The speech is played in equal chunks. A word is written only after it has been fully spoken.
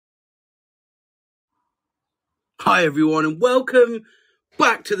Hi everyone and welcome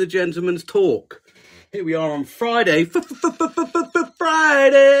back to the Gentleman's Talk. Here we are on Friday.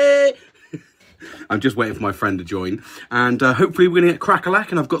 Friday! I'm just waiting for my friend to join. And hopefully we're going to get crack-a-lack,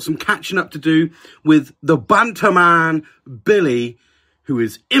 and I've got some catching up to do with the Banterman Billy, who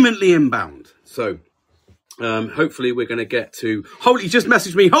is imminently inbound. So hopefully we're going to get to... He just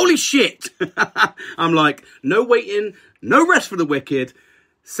messaged me, holy shit! I'm like, no waiting, no rest for the wicked.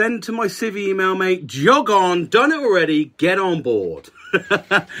 Send to my civvy email, mate. Jog on. Done it already. Get on board.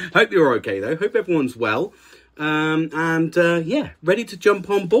 Hope you're okay, though. Hope everyone's well. Ready to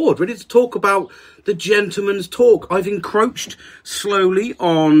jump on board. Ready to talk about the Gentleman's Talk. I've encroached slowly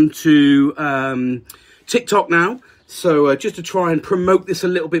onto TikTok now. So just to try and promote this a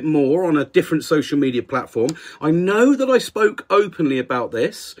little bit more on a different social media platform. I know that I spoke openly about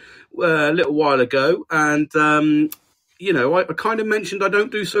this a little while ago. And... I kind of mentioned I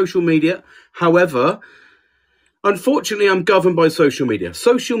don't do social media. However, unfortunately, I'm governed by social media.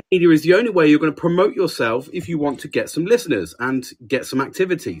 Social media is the only way you're going to promote yourself if you want to get some listeners and get some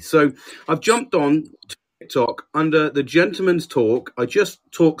activity. So I've jumped on TikTok under the Gentleman's Talk. I just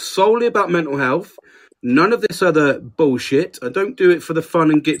talk solely about mental health. None of this other bullshit. I don't do it for the fun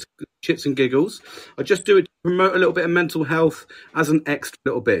and shits and giggles. I just do it to promote a little bit of mental health as an extra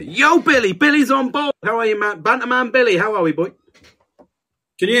little bit. Yo, Billy! Billy's on board! How are you, man? Banterman Billy, how are we, boy?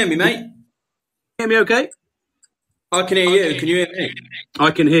 Can you hear me, mate? Hear me okay? I can hear you. Can you hear me?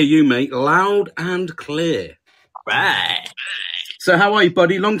 I can hear you, mate. Loud and clear. Right. So how are you,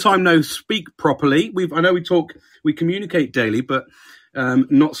 buddy? Long time no speak properly. I know we communicate daily, but...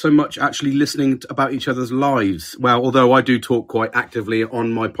 not so much actually listening about each other's lives. Well, although I do talk quite actively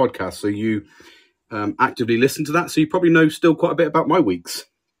on my podcast, so you actively listen to that, so you probably know still quite a bit about my weeks.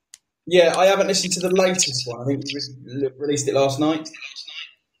 Yeah, I haven't listened to the latest one. I think you released it last night.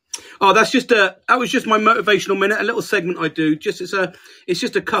 Oh, that was just my motivational minute, a little segment I do. It's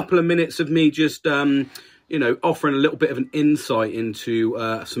just a couple of minutes of me just offering a little bit of an insight into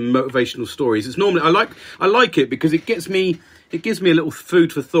some motivational stories. It's normally I like it because it gives me a little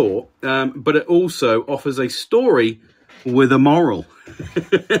food for thought, but it also offers a story with a moral.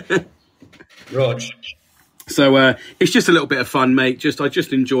 Rog. So it's just a little bit of fun, mate. I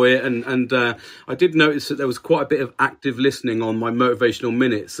just enjoy it, and I did notice that there was quite a bit of active listening on my motivational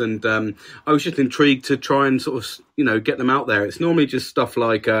minutes, and I was just intrigued to try and sort of get them out there. It's normally just stuff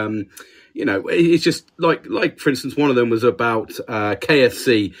like. It's just like for instance, one of them was about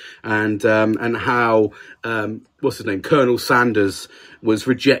KFC and how what's his name, Colonel Sanders was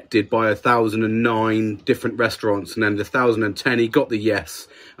rejected by 1,009 different restaurants, and then 1,010 he got the yes,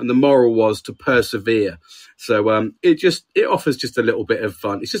 and the moral was to persevere. So it offers just a little bit of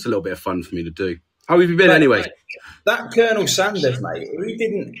fun. It's just a little bit of fun for me to do. How have you been anyway? That Colonel Sanders, mate,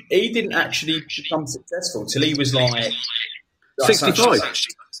 he didn't actually become successful till he was like 65.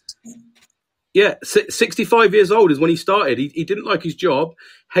 Yeah, 65 years old is when he started. He didn't like his job,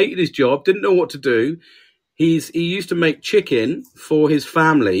 hated his job, didn't know what to do. He used to make chicken for his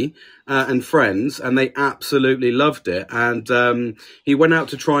family and friends, and they absolutely loved it. And he went out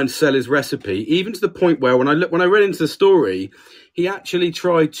to try and sell his recipe, even to the point where when I read into the story, he actually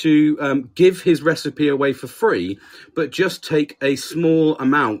tried to give his recipe away for free, but just take a small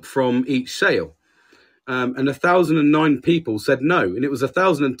amount from each sale. And 1,009 people said no. And it was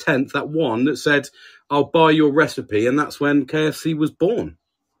 1,010th, that one, that said, I'll buy your recipe. And that's when KFC was born.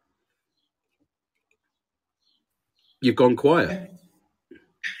 You've gone quiet.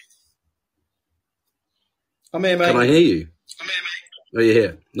 I'm here, mate. Can I hear you? I'm here, mate. Oh, you're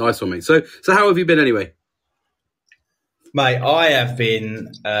here. Nice one, mate. So how have you been anyway? Mate, I have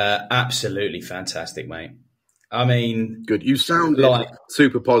been absolutely fantastic, mate. I mean... Good. You sound like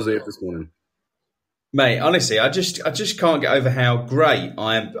super positive this morning. Mate, honestly, I just can't get over how great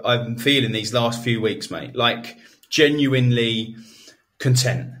I'm feeling these last few weeks, mate. Like, genuinely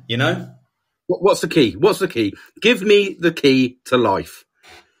content, you know? What's the key? What's the key? Give me the key to life.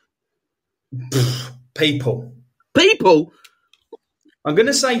 People. People? I'm going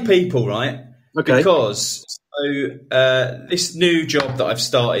to say people, right? Okay. Because this new job that I've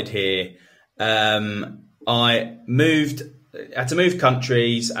started here, I had to move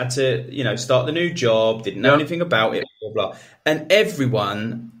countries, had to, start the new job, didn't know anything about it, blah, blah. And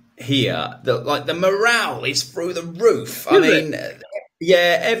everyone here, the morale is through the roof.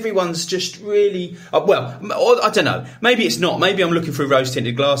 Yeah, everyone's just really, I don't know. Maybe it's not. Maybe I'm looking through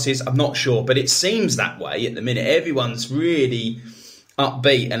rose-tinted glasses. I'm not sure, but it seems that way at the minute. Everyone's really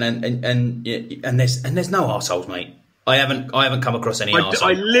upbeat, and there's no arseholes, mate. I haven't come across any arseholes.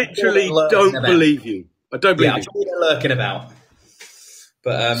 I literally don't believe you. I don't believe you. I'm lurking about.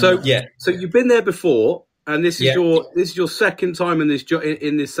 But So you've been there before. and this is your second time in this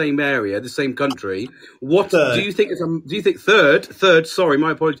in this same area, the same country. What Third. do you think? Do you think third? Sorry,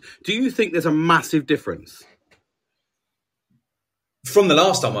 my apologies. Do you think there's a massive difference from the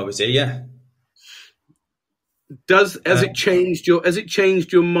last time I was here? Yeah. Has it changed your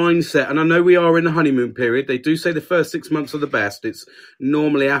mindset? And I know we are in the honeymoon period. They do say the first 6 months are the best. It's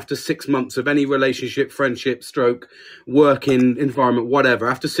normally after 6 months of any relationship, friendship, stroke, working environment, whatever.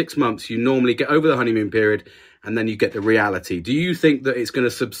 After 6 months, you normally get over the honeymoon period, and then you get the reality. Do you think that it's going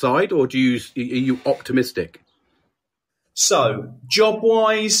to subside, or are you optimistic? So,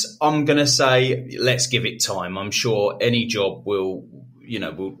 job-wise, I'm going to say let's give it time. I'm sure any job will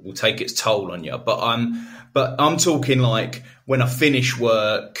take its toll on you. But I'm talking like when I finish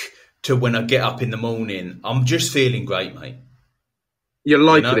work to when I get up in the morning, I'm just feeling great, mate. You're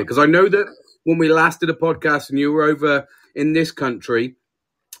liking it? Because I know that when we last did a podcast and you were over in this country,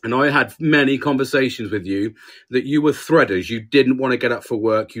 and I had many conversations with you, that you were threaders. You didn't want to get up for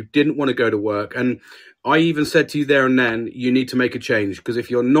work. You didn't want to go to work. And I even said to you there and then, you need to make a change, because if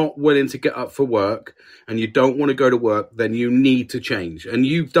you're not willing to get up for work and you don't want to go to work, then you need to change. And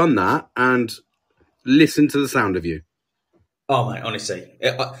you've done that, and listen to the sound of you. Oh, mate, honestly,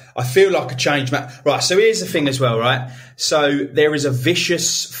 I feel like a change man. Right, so here's the thing as well, right? So there is a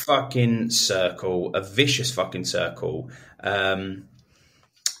vicious fucking circle. I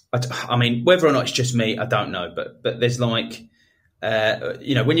mean, whether or not it's just me, I don't know. But there's like,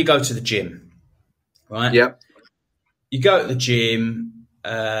 when you go to the gym, right? Yeah. You go to the gym,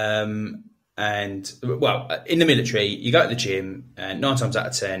 in the military, you go to the gym, and 9 times out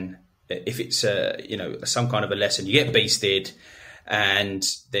of 10, if it's some kind of a lesson, you get beasted, and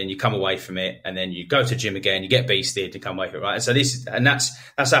then you come away from it, and then you go to the gym again, you get beasted, and come away from it, right? So that's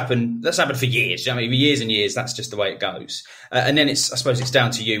happened for years. I mean, for years and years, that's just the way it goes. And then I suppose it's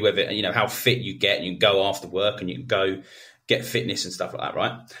down to you whether how fit you get. And you can go after work, and you can go get fitness and stuff like that,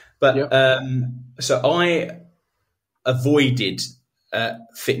 right? But so I avoided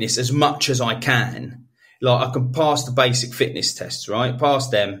fitness as much as I can. Like, I can pass the basic fitness tests, right? Pass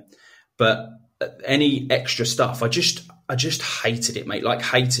them. But any extra stuff, I just hated it, mate. Like,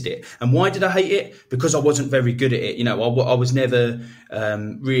 hated it. And why did I hate it? Because I wasn't very good at it. I was never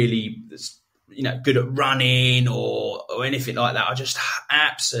really, good at running or anything like that. I just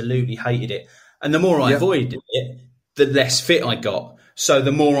absolutely hated it. And the more I avoided it, the less fit I got. So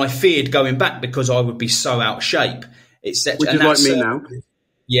the more I feared going back, because I would be so out of shape, etc. Which is like me now.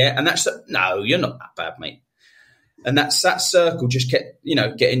 Yeah, and no, you're not that bad, mate. And that circle just kept,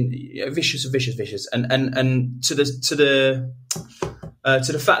 getting vicious, and to the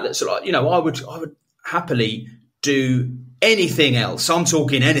fact that I would happily do anything else. I'm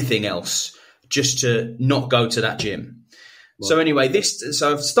talking anything else, just to not go to that gym. Wow. So anyway,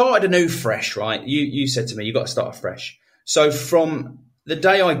 so I've started anew fresh, right? You said to me, you got to start afresh. So from the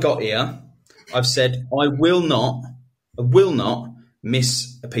day I got here, I've said I will not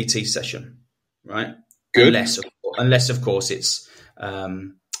miss a PT session, right? Good. Unless of course it's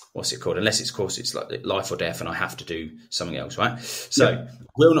what's it called? Unless of course it's like life or death, and I have to do something else, right? So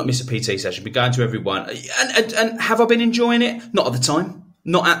will not miss a PT session. Be going to everyone, and have I been enjoying it? Not at the time,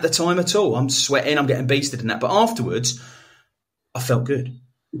 not at the time at all. I'm sweating, I'm getting beasted in that, but afterwards, I felt good.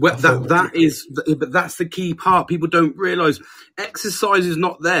 Well, but that's the key part. People don't realise exercise is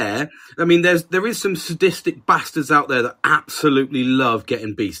not there. I mean, there is some sadistic bastards out there that absolutely love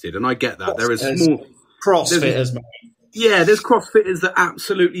getting beasted, and I get that. There is small CrossFitters, mate. Yeah, there's CrossFitters that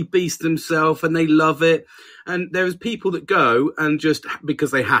absolutely beast themselves and they love it. And there's people that go and just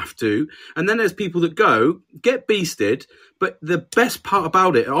because they have to. And then there's people that go, get beasted. But the best part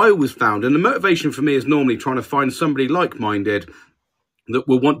about it, I always found, and the motivation for me is normally trying to find somebody like-minded that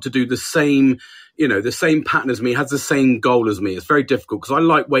will want to do the same, the same pattern as me, has the same goal as me. It's very difficult because I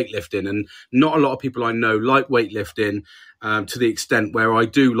like weightlifting, and not a lot of people I know like weightlifting to the extent where I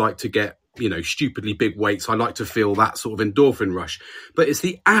do like to get, stupidly big weights. I like to feel that sort of endorphin rush. But it's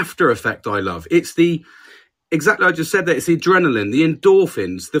the after effect I love. It's exactly, I just said that, it's the adrenaline, the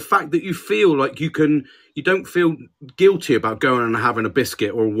endorphins, the fact that you feel like you don't feel guilty about going and having a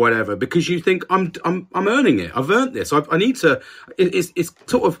biscuit or whatever, because you think I'm earning it. I've earned this. I need to. It's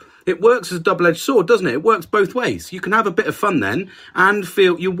sort of, it works as a double-edged sword, doesn't it? It works both ways. You can have a bit of fun then and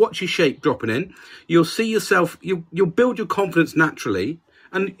you'll watch your shape dropping in. You'll see yourself. You'll build your confidence naturally,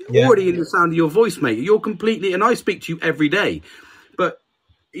 and already in the sound of your voice, mate, you're completely. And I speak to you every day, but.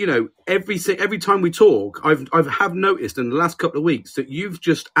 Every time we talk, I've noticed in the last couple of weeks that you've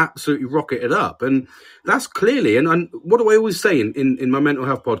just absolutely rocketed up, and that's clearly. And what do I always say in my mental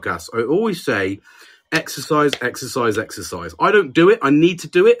health podcast? I always say, exercise, exercise, exercise. I don't do it. I need to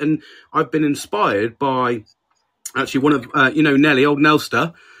do it. And I've been inspired by actually one of, Nelly, old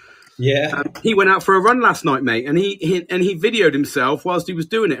Nelster. Yeah. He went out for a run last night, mate, and he videoed himself whilst he was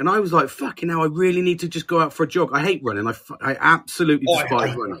doing it. And I was like, fucking hell, I really need to just go out for a jog. I hate running. I absolutely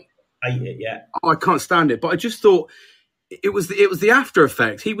despise running. I hate it, yeah. I can't stand it. But I just thought it was the after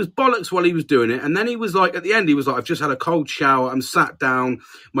effect. He was bollocks while he was doing it. And then he was like, at the end, he was like, I've just had a cold shower. I'm sat down.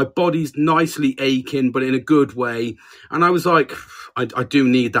 My body's nicely aching, but in a good way. And I was like, I do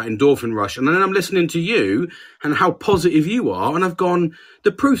need that endorphin rush. And then I'm listening to you and how positive you are. And I've gone,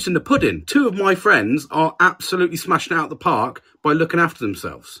 the proof's in the pudding. 2 of my friends are absolutely smashing it out the park by looking after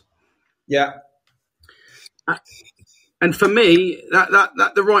themselves. Yeah. And for me,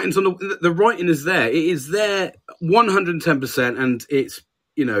 that the writing's on the writing is there. It is there 110%. And it's,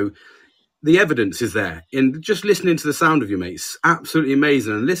 the evidence is there. And just listening to the sound of you, mate, it's absolutely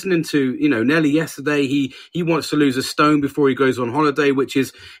amazing. And listening to, Nelly yesterday, he wants to lose a stone before he goes on holiday, which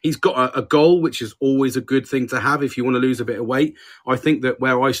is, he's got a goal, which is always a good thing to have if you want to lose a bit of weight. I think that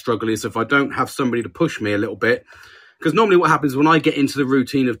where I struggle is if I don't have somebody to push me a little bit, because normally what happens when I get into the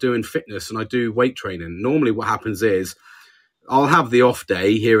routine of doing fitness and I do weight training, normally what happens is I'll have the off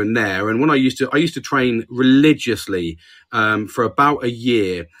day here and there. And when I used to train religiously for about a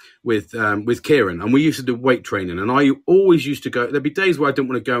year with Kieran, and we used to do weight training, and I always used to go. There'd be days where I didn't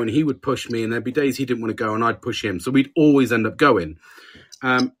want to go and he would push me, and there'd be days he didn't want to go and I'd push him. So we'd always end up going.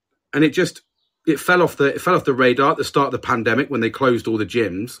 And it fell off the radar at the start of the pandemic when they closed all the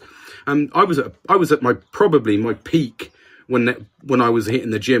gyms. I was at my peak when I was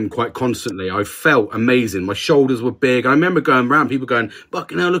hitting the gym quite constantly. I felt amazing. My shoulders were big. I remember going around, people going,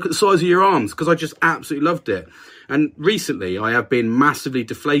 fucking hell, look at the size of your arms, because I just absolutely loved it. And recently I have been massively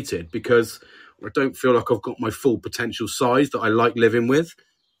deflated because I don't feel like I've got my full potential size that I like living with.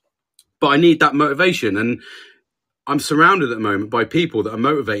 But I need that motivation. And I'm surrounded at the moment by people that are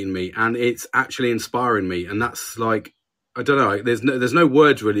motivating me, and it's actually inspiring me. And that's like, I don't know, there's no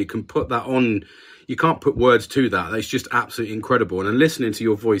words really can put that on. You can't put words to that. It's just absolutely incredible. And listening to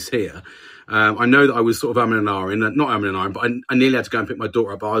your voice here, I know that I was sort of not having an iron, but I nearly had to go and pick my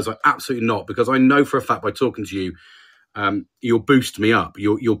daughter up. But I was like, absolutely not, because I know for a fact by talking to you, you'll boost me up,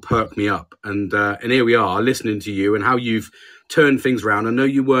 you'll perk me up. And here we are listening to you and how you've turned things around. I know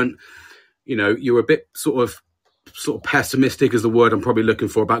you weren't, you were a bit sort of pessimistic is the word I'm probably looking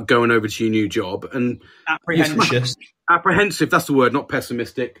for about going over to your new job, and apprehensive, that's the word, not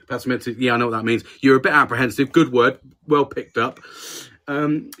pessimistic. Yeah, I know what that means. You're a bit apprehensive. Good word, well picked up.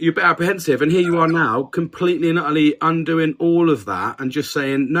 You're a bit apprehensive, and here you are now, completely and utterly undoing all of that and just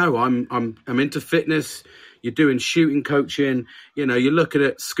saying, no, I'm into fitness. You're doing shooting coaching, you're looking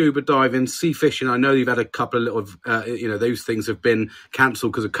at scuba diving, sea fishing. I know you've had a couple of little, those things have been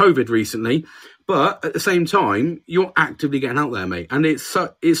cancelled because of COVID recently. But at the same time, you're actively getting out there, mate. And it's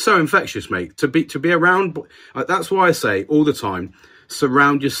so infectious, mate, to be around. That's why I say all the time,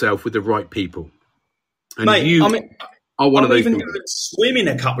 surround yourself with the right people. And mate, you are one of those people. I'm even going swimming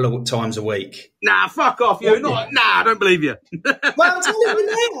a couple of times a week. Nah, fuck off, you. I don't believe you. Well, I'm telling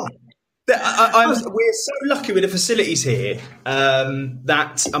you now. We're so lucky with the facilities here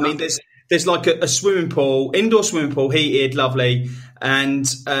that there's like a swimming pool, indoor swimming pool, heated, lovely, and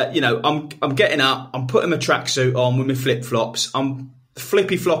I'm getting up, I'm putting my tracksuit on with my flip flops, I'm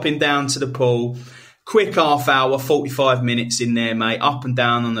flippy flopping down to the pool, quick half hour, 45 minutes in there, mate, up and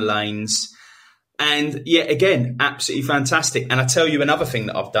down on the lanes, and yeah, again, absolutely fantastic. And I tell you another thing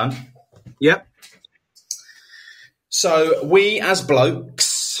that I've done. Yep. So we as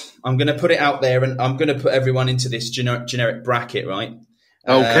blokes, I'm going to put it out there, and I'm going to put everyone into this generic bracket, right?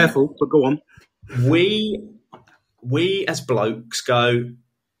 Careful, but go on. We as blokes go,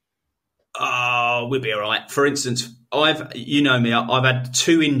 we'll be all right. For instance, I've had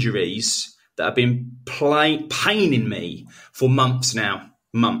 2 injuries that have been paining me for months now.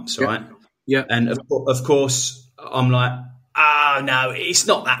 Right? Yeah. And of course, I'm like, no, it's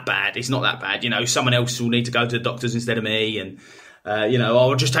not that bad. It's not that bad. Someone else will need to go to the doctors instead of me, and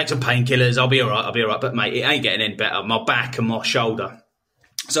I'll just take some painkillers. I'll be all right. But mate, it ain't getting any better. My back and my shoulder.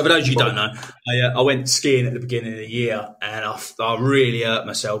 So for those of you who don't know, I went skiing at the beginning of the year, and I really hurt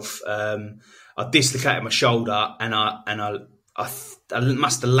myself. I dislocated my shoulder, and I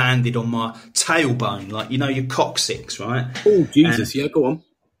must have landed on my tailbone, like your coccyx, right? Oh Jesus! Yeah, go on.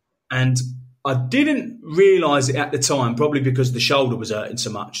 And I didn't realise it at the time, probably because the shoulder was hurting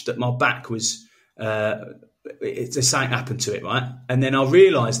so much that my back was. Something happened to it, right? And then I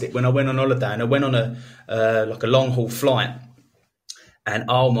realised it when I went on holiday, and I went on a long haul flight. And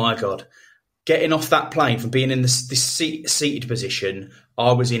oh my God, getting off that plane, from being in this seated position,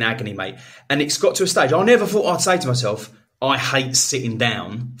 I was in agony, mate. And it's got to a stage, I never thought I'd say to myself, I hate sitting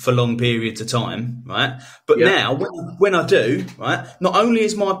down for long periods of time, right? But now, when I do, right, not only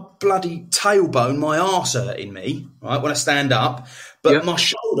is my bloody tailbone, my arse hurting me, right, when I stand up, but my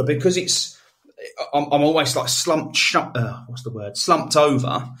shoulder, because I'm always like slumped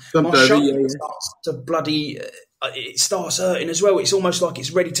over. My shoulder starts to it starts hurting as well. It's almost like it's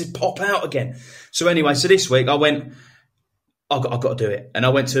ready to pop out again. So anyway, this week I went, I've got to do it. And I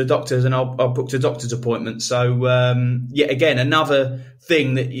went to the doctors and I booked a doctor's appointment. So, yet again, another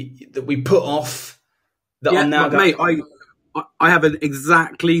thing that we put off that I'm now going... Mate, I have an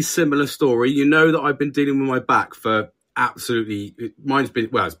exactly similar story. You know that I've been dealing with my back for absolutely...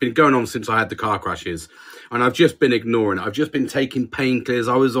 it's been going on since I had the car crashes. And I've just been ignoring it. I've just been taking painkillers.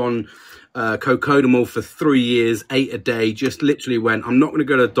 I was on cocodamol for 3 years, 8 a day. Just literally went, I'm not going to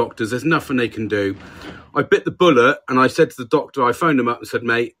go to the doctors. There's nothing they can do. I bit the bullet and I said to the doctor, I phoned him up and said,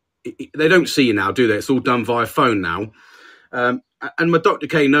 mate, they don't see you now, do they? It's all done via phone now. And my Dr.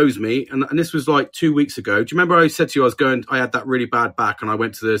 K knows me. And this was like 2 weeks ago. Do you remember I said to you, I had that really bad back and I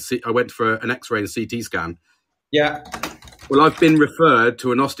went for an X-ray and CT scan. Yeah. Well, I've been referred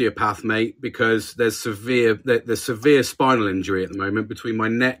to an osteopath, mate, because there's severe spinal injury at the moment between my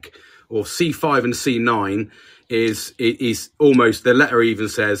neck, or C5 and C9 is almost, the letter even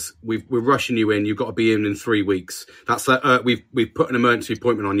says, we're rushing you in. You've got to be in 3 weeks. That's we've put an emergency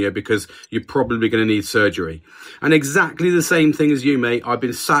appointment on you because you're probably going to need surgery. And exactly the same thing as you, mate. I've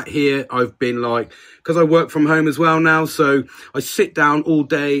been sat here. I've been like, because I work from home as well now. So I sit down all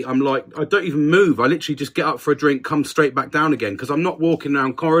day. I'm like, I don't even move. I literally just get up for a drink, come straight back down again. Because I'm not walking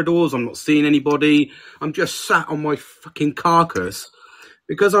around corridors. I'm not seeing anybody. I'm just sat on my fucking carcass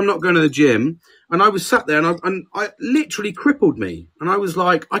because I'm not going to the gym. And I was sat there and I literally crippled me. And I was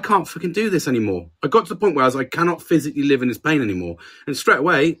like, I can't fucking do this anymore. I got to the point where I cannot physically live in this pain anymore. And straight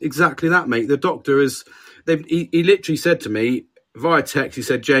away, exactly that, mate. The doctor he literally said to me via text, he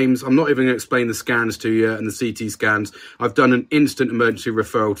said, James, I'm not even going to explain the scans to you and the CT scans. I've done an instant emergency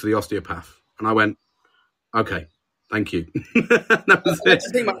referral to the osteopath. And I went, okay, thank you. That was it.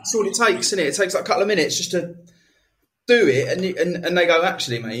 I think that's all it takes, isn't it? It takes like a couple of minutes just to do it. And they go,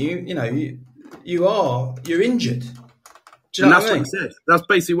 actually, mate, you're injured. Do you know what I mean? What he said. That's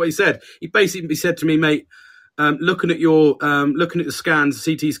basically what he said. He basically said to me, mate, looking at the scans,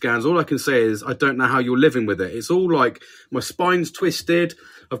 CT scans, all I can say is I don't know how you're living with it. It's all like my spine's twisted.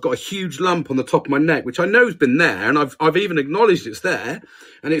 I've got a huge lump on the top of my neck, which I know has been there, and I've even acknowledged it's there,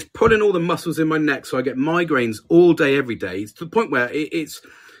 and it's pulling all the muscles in my neck, so I get migraines all day, every day. It's to the point where it's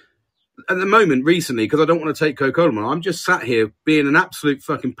at the moment recently, because I don't want to take cocodamol, I'm just sat here being an absolute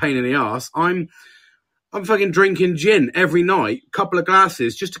fucking pain in the arse. I'm fucking drinking gin every night, couple of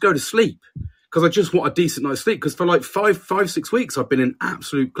glasses, just to go to sleep, because I just want a decent night's sleep. Because for like 6 weeks, I've been in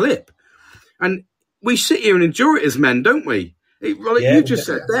absolute clip. And we sit here and endure it as men, don't we? You just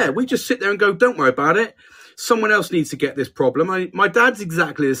said there. We just sit there and go, don't worry about it. Someone else needs to get this problem. My dad's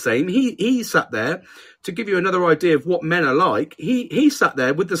exactly the same. He sat there, to give you another idea of what men are like. He sat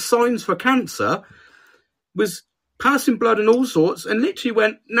there with the signs for cancer, was passing blood and all sorts, and literally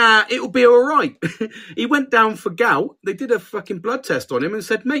went, nah, it'll be all right. He went down for gout. They did a fucking blood test on him and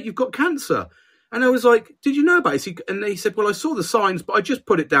said, mate, you've got cancer. And I was like, did you know about it? And he said, well, I saw the signs, but I just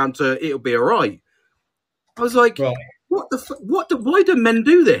put it down to it'll be all right. I was like, right. Why do men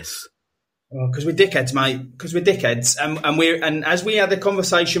do this? Because we're dickheads, mate. Because we're dickheads, and as we had the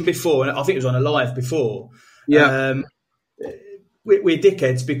conversation before, and I think it was on a live before. Yeah, we're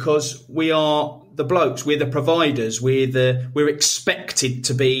dickheads because we are the blokes. We're the providers. We're expected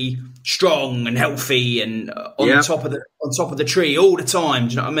to be strong and healthy and on top of the tree all the time.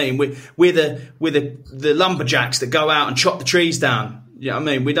 Do you know what I mean? We're the lumberjacks that go out and chop the trees down. You know what I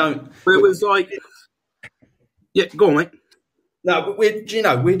mean? We don't. But it was like, yeah, go on, mate. No, but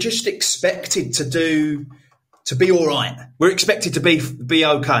we're just expected to be all right. We're expected to be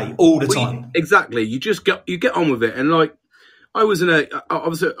okay all the time. Exactly. You get on with it. And like, I was in a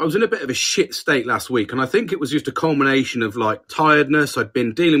bit of a shit state last week, and I think it was just a culmination of like tiredness. I'd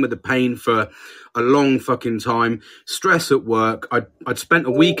been dealing with the pain for a long fucking time, stress at work. I'd spent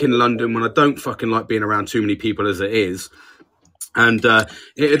a week in London when I don't fucking like being around too many people as it is. And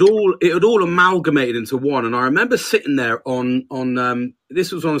it had all amalgamated into one. And I remember sitting there on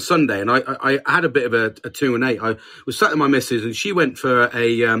this was on a Sunday, and I had a bit of a 2 and 8. I was sat with my missus, and she went for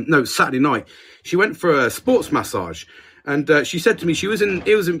Saturday night. She went for a sports massage, and she said to me she was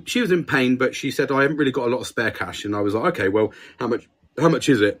in pain, but she said, I haven't really got a lot of spare cash. And I was like, okay, well, how much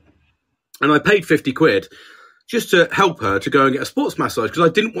is it? And I paid 50 quid. just to help her to go and get a sports massage because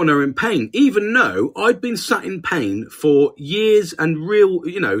I didn't want her in pain, even though I'd been sat in pain for years and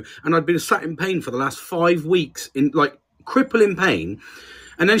and I'd been sat in pain for the last 5 weeks in like crippling pain.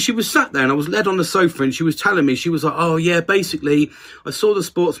 And then she was sat there and I was led on the sofa and she was telling me, she was like, oh yeah, basically I saw the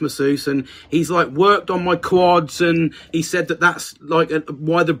sports masseuse and he's like worked on my quads and he said that's like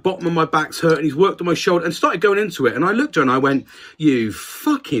why the bottom of my back's hurt and he's worked on my shoulder and started going into it. And I looked at her and I went, you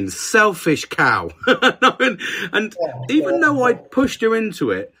fucking selfish cow. and even though I pushed her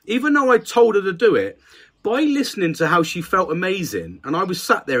into it, even though I told her to do it, by listening to how she felt amazing, and I was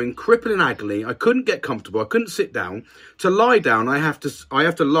sat there in crippling agony, I couldn't get comfortable, I couldn't sit down. To lie down, I have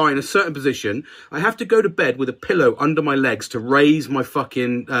to lie in a certain position. I have to go to bed with a pillow under my legs to raise my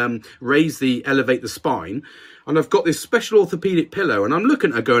elevate the spine. And I've got this special orthopedic pillow, and I'm looking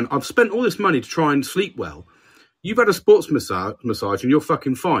at her going, I've spent all this money to try and sleep well. You've had a sports massage and you're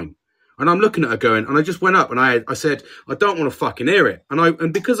fucking fine. And I'm looking at her going, and I just went up and I said, I don't want to fucking hear it.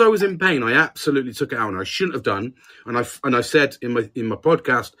 And because I was in pain, I absolutely took it out and I shouldn't have done. And I said in my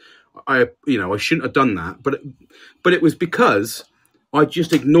podcast, I shouldn't have done that. But it was because I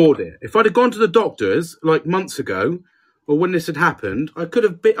just ignored it. If I'd have gone to the doctors like months ago, or when this had happened, I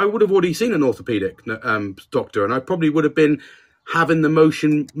would have already seen an orthopedic doctor, and I probably would have been having the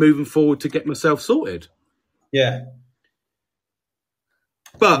motion moving forward to get myself sorted. Yeah.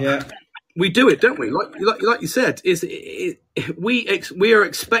 But yeah. We do it, don't we? Like you said, we are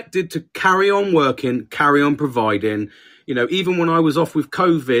expected to carry on working, carry on providing. You know, even when I was off with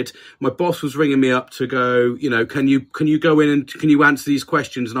COVID, my boss was ringing me up to go, can you go in and can you answer these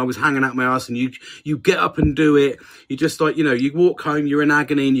questions? And I was hanging out my ass, and you get up and do it. You just you walk home, you're in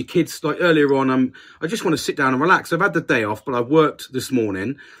agony, and your kids like earlier on. I just want to sit down and relax. I've had the day off, but I've worked this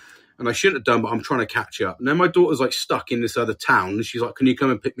morning. And I shouldn't have done, but I'm trying to catch up. And then my daughter's like stuck in this other town. And she's like, can you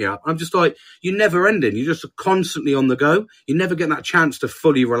come and pick me up? I'm just like, you're never ending. You're just constantly on the go. You never get that chance to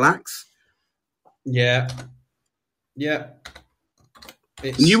fully relax. Yeah. Yeah.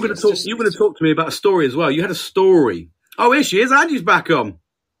 And you were going to talk to me about a story as well. You had a story. Oh, here she is. Angie's back on.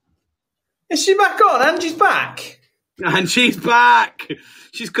 Is she back on? Angie's back. And she's back.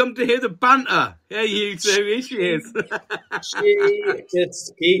 She's come to hear the banter. Hey, you two. Here she is. She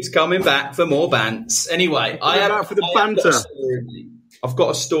just keeps coming back for more bants. Anyway, I've got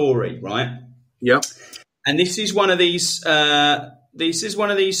a story, right? Yep. And this is one of these. This is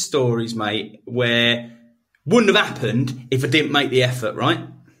one of these stories, mate, where wouldn't have happened if I didn't make the effort, right?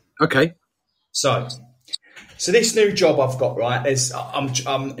 Okay. So this new job I've got, right?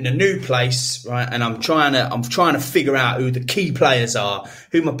 I'm in a new place, right? And I'm trying to figure out who the key players are,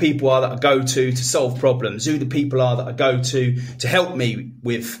 who my people are that I go to solve problems, who the people are that I go to help me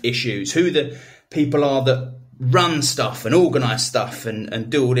with issues, who the people are that run stuff and organise stuff and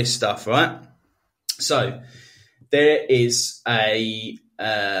do all this stuff, right? So there is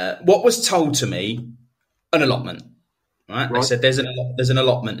what was told to me, an allotment, right? I said there's an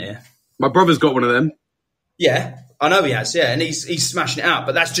allotment here. My brother's got one of them. Yeah, I know he has. Yeah, and he's smashing it out.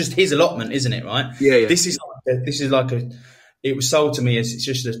 But that's just his allotment, isn't it? Right? Yeah. This is like a. It was sold to me as it's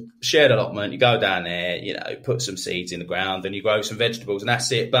just a shared allotment. You go down there, put some seeds in the ground, and you grow some vegetables, and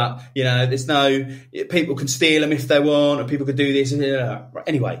that's it. But there's no people can steal them if they want, or people could do this.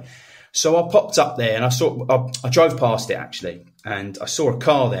 Anyway, so I popped up there, and I drove past it actually, and I saw a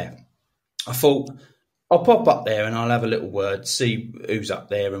car there. I thought I'll pop up there and I'll have a little word, see who's up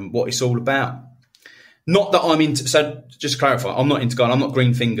there and what it's all about. Not that I'm into, so just to clarify, I'm not into going, I'm not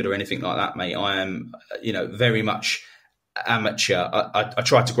green fingered or anything like that, mate. I am, very much amateur. I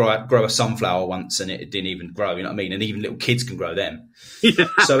tried to grow a sunflower once and it didn't even grow, you know what I mean? And even little kids can grow them. Yeah.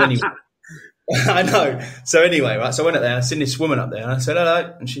 So anyway, I know. So anyway, right. So I went up there and I seen this woman up there and I said,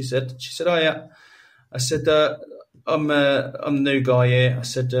 hello. And she said, oh yeah. I said, I'm the new guy here. I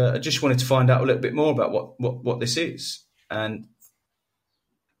said, I just wanted to find out a little bit more about what this is.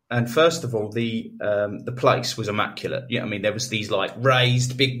 And first of all, the place was immaculate. You know what I mean? There was these like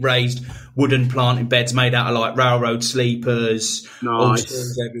big raised wooden planting beds made out of like railroad sleepers.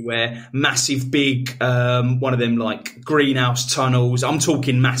 Nice. Everywhere. Massive big, one of them like greenhouse tunnels. I'm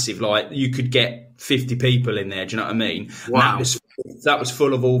talking massive, like you could get 50 people in there. Do you know what I mean? Wow. That was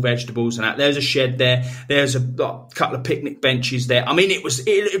full of all vegetables and that. There's a shed there. There's a couple of picnic benches there. I mean, it was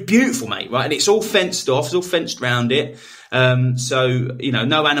beautiful, mate, right? And it's all fenced off. It's all fenced around it. So,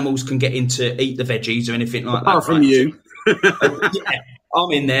 no animals can get in to eat the veggies or anything like that. Apart from you. Yeah,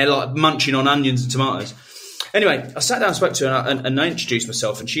 I'm in there like munching on onions and tomatoes. Anyway, I sat down and spoke to her and I introduced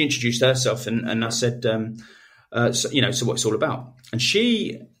myself and she introduced herself and I said, so what's it all about? And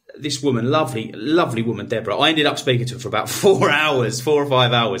she this woman, lovely woman, Deborah. I ended up speaking to her for about 4 or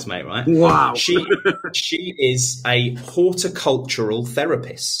 5 hours, mate. Right? Wow. She is a horticultural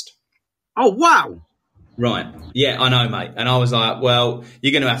therapist. Oh, wow. Right. Yeah, I know, mate. And I was like, well,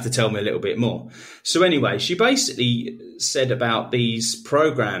 you're going to have to tell me a little bit more. So anyway, she basically said about these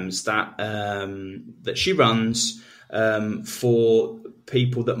programs that that she runs for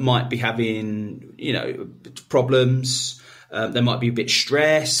people that might be having, problems. They might be a bit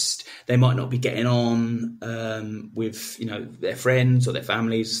stressed. They might not be getting on with, their friends or their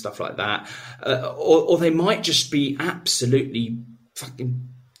families, stuff like that. Or they might just be absolutely fucking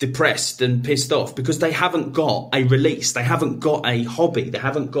depressed and pissed off because they haven't got a release. They haven't got a hobby. They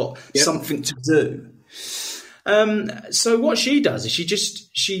haven't got something to do. So what she does is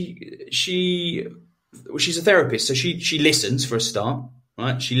she's a therapist. So she listens for a start,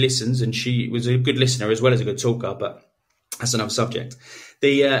 right? She listens, and she was a good listener as well as a good talker, but that's another subject.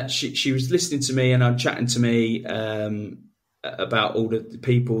 She was listening to me, and I'm chatting to me about all the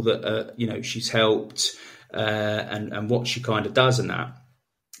people that she's helped and what she kind of does and that.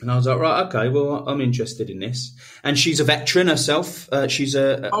 And I was like, right, okay, well, I'm interested in this. And she's a veteran herself. She's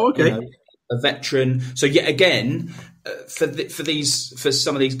a veteran. So yet again, for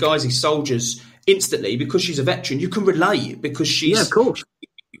some of these guys, these soldiers, instantly, because she's a veteran, you can relate because she's, of course.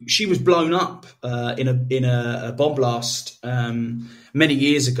 She was blown up in a bomb blast many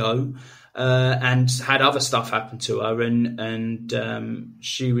years ago, and had other stuff happen to her, and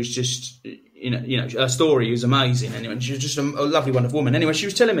she was just, her story was amazing. Anyway, she was just a lovely, wonderful woman. Anyway, she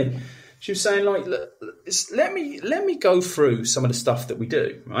was telling me, she was saying, like, look, let me go through some of the stuff that we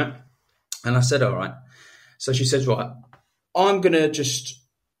do, right? And I said, all right. So she says, right, I'm gonna just.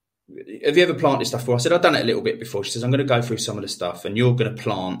 Have you ever planted stuff before? I said, I've done it a little bit before. She says, I'm going to go through some of the stuff, and you're going to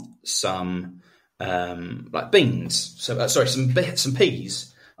plant some like beans. So some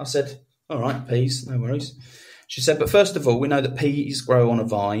peas. I said, all right, peas, no worries. She said, but first of all, we know that peas grow on a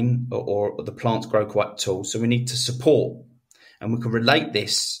vine, or the plants grow quite tall, so we need to support, and we can relate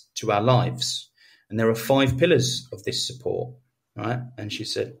this to our lives. And there are 5 pillars of this support, right? And she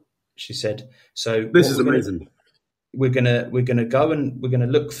said, so this is amazing. We're gonna go and we're gonna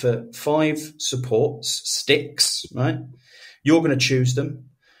look for 5 supports, sticks, right? You're gonna choose them,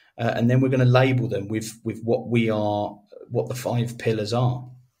 and then we're gonna label them with what the 5 pillars are.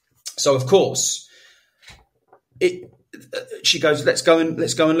 So of course, she goes, let's go and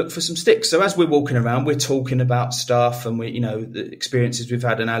look for some sticks. So as we're walking around, we're talking about stuff, and the experiences we've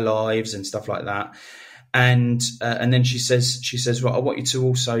had in our lives and stuff like that. And then she says, well, I want you to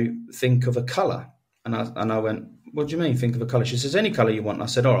also think of a colour. And I went, what do you mean, think of a colour? She says, any colour you want. And I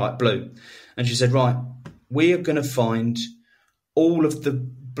said, all right, blue. And she said, right, we are going to find all of the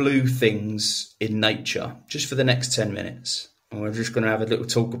blue things in nature just for the next 10 minutes. And we're just going to have a little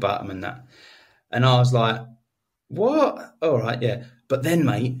talk about them and that. And I was like, what? All right, yeah. But then,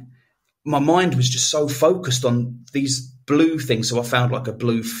 mate, my mind was just so focused on these blue things. So I found like a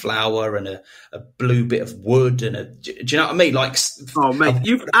blue flower and a blue bit of wood and do you know what I mean? Like, oh, mate,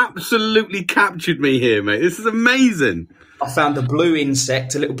 you've absolutely captured me here, mate. This is amazing. I found a blue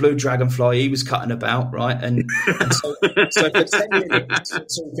insect, a little blue dragonfly. He was cutting about, right? And so for 10 minutes, we're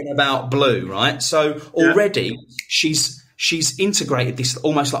talking about blue, right? So already she's integrated this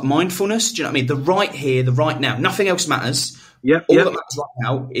almost like mindfulness. Do you know what I mean? The right here, the right now. Nothing else matters. All that matters right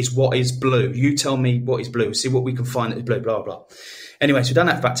now is what is blue. You tell me what is blue. See what we can find that is blue, blah, blah. Anyway, so we've done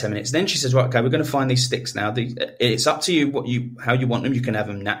that for about 10 minutes. Then she says, right, okay, we're going to find these sticks now. It's up to you how you want them. You can have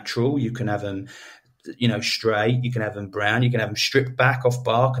them natural. You can have them, straight. You can have them brown. You can have them stripped back off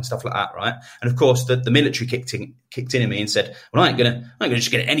bark and stuff like that, right? And of course, the military kicked in at me and said, well, I ain't gonna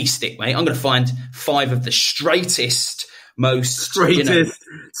just get any stick, mate. I'm going to find 5 of the straightest, strongest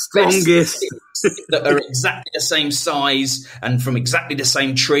that are exactly the same size and from exactly the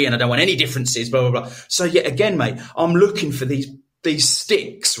same tree, and I don't want any differences, blah, blah, blah. So yet again, mate, I'm looking for these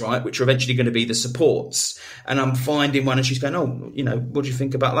sticks, right, which are eventually going to be the supports, and I'm finding one, and she's going, oh, what do you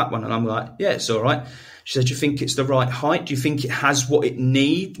think about that one? And I'm like, yeah, it's all right. She said, do you think it's the right height? Do you think it has what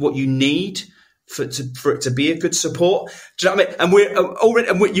you need for it to be a good support? Do you know what I mean? And we're already,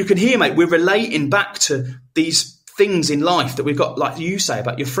 and you can hear, mate, we're relating back to these things in life that we've got, like you say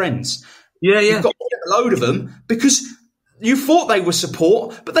about your friends. You've got to get a load of them because you thought they were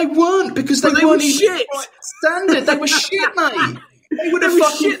support, but they weren't, because they weren't even shit. Right standard. They were shit, mate. They would have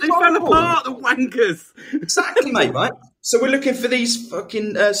fucking shit. They fell apart, the wankers. Exactly, mate. Right. So we're looking for these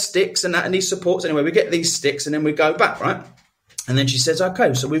fucking sticks and these supports. Anyway, we get these sticks and then we go back. Right. And then she says,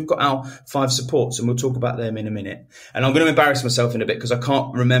 okay, so we've got our 5 supports and we'll talk about them in a minute. And I'm going to embarrass myself in a bit because I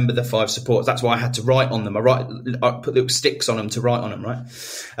can't remember the 5 supports. That's why I had to write on them. I put little sticks on them to write on them, right?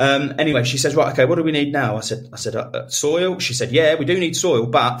 Anyway, she says, right, okay, what do we need now? I said, soil. She said, yeah, we do need soil,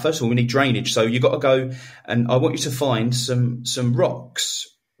 but first of all, we need drainage. So you've got to go and I want you to find some rocks,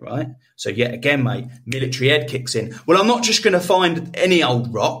 right? So yet again, mate, military head kicks in. Well, I'm not just going to find any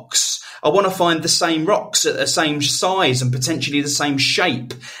old rocks. I want to find the same rocks at the same size and potentially the same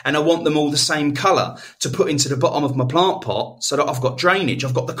shape. And I want them all the same colour to put into the bottom of my plant pot so that I've got drainage.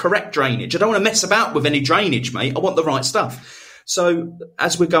 I've got the correct drainage. I don't want to mess about with any drainage, mate. I want the right stuff. So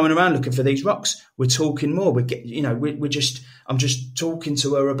as we're going around looking for these rocks, we're talking more. I'm just talking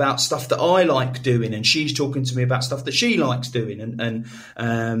to her about stuff that I like doing, and she's talking to me about stuff that she likes doing, and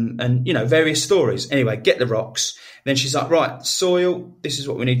various stories. Anyway, get the rocks. Then she's like, right, soil. This is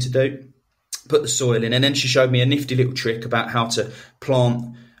what we need to do. Put the soil in, and then she showed me a nifty little trick about how to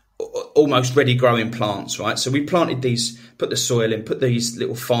plant almost ready growing plants, right? So we planted these, put the soil in, put these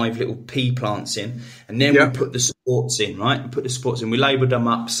 5 little pea plants in, and then we put the supports in, right? We put the supports in, we labelled them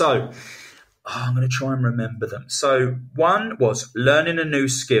up. So I'm going to try and remember them. So one was learning a new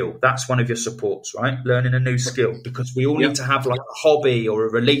skill. That's one of your supports, right? Learning a new skill, because we all need to have like a hobby or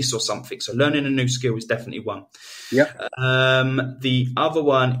a release or something. So learning a new skill is definitely one. Yeah. The other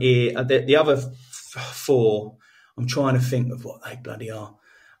one is the other 4. I'm trying to think of what they bloody are.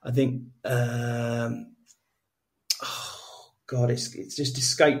 I think, it's just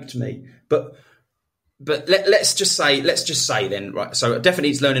escaped me. But let's just say then, right? So definitely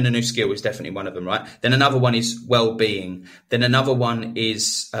it's learning a new skill is definitely one of them, right? Then another one is well-being. Then another one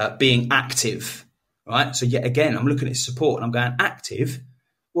is being active, right? So yet again, I'm looking at support and I'm going active.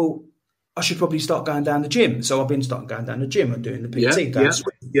 Well, I should probably start going down the gym. So I've been starting going down the gym and doing the PT,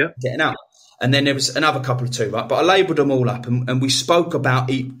 getting out. And then there was another couple of 2, right? But I labelled them all up and we spoke about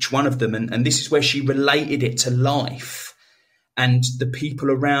each one of them. And this is where she related it to life and the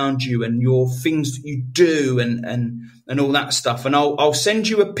people around you and your things that you do and all that stuff. And I'll send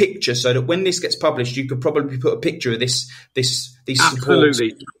you a picture so that when this gets published, you could probably put a picture of these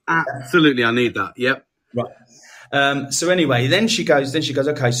Absolutely. supports. Absolutely. I need that. Yep. Right. So anyway, then she goes,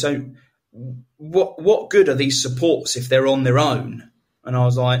 okay, so what good are these supports if they're on their own? And I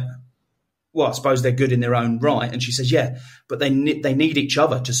was like, well, I suppose they're good in their own right. And she says, yeah, but they need each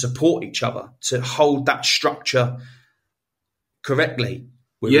other to support each other, to hold that structure correctly.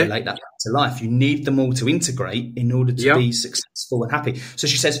 We relate that to life. You need them all to integrate in order to be successful and happy. So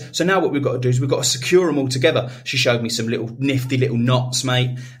she says, so now what we've got to do is we've got to secure them all together. She showed me some nifty little knots,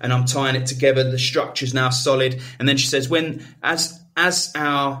 mate, and I'm tying it together. The structure's now solid. And then she says, as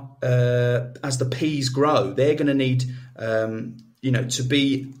the peas grow, they're going to need, to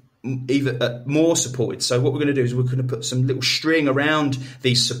be even more supported. So what we're going to do is we're going to put some little string around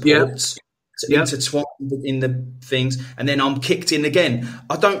these supports to intertwine in the things, and then I'm kicked in again.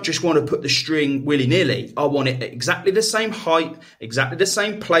 I don't just want to put the string willy-nilly. I want it at exactly the same height, exactly the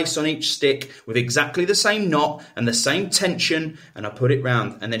same place on each stick, with exactly the same knot and the same tension, and I put it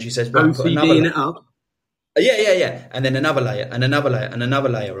round. And then she says, well, put another layer. It up. Yeah. And then another layer and another layer and another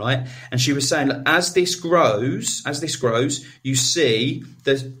layer, right? And she was saying, look, as this grows, you see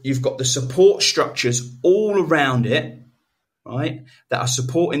that you've got the support structures all around it, right? That are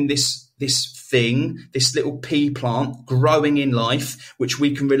supporting this thing, this little pea plant growing in life, which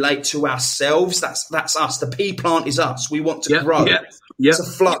we can relate to ourselves. That's us. The pea plant is us. We want to grow. It's a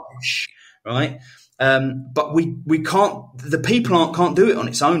flourish, right? But we can't. The pea plant can't do it on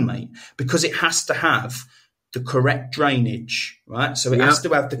its own, mate, because it has to have the correct drainage, right? So it has to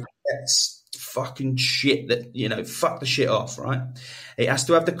have the correct fucking shit that, fuck the shit off, right? It has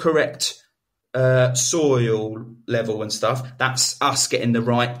to have the correct soil level and stuff. That's us getting the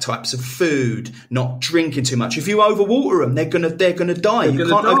right types of food, not drinking too much. If you overwater them, they're gonna die. You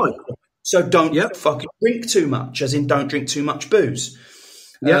can't overwater them. So don't fucking drink too much, as in don't drink too much booze.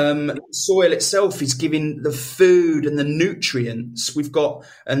 Soil itself is giving the food and the nutrients we've got,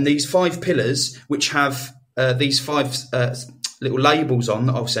 and these 5 pillars, which have these 5 little labels on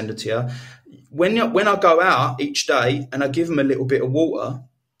that I'll send it to you. When I go out each day and I give them a little bit of water,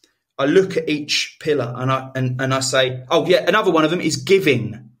 I look at each pillar and I say, oh yeah, another one of them is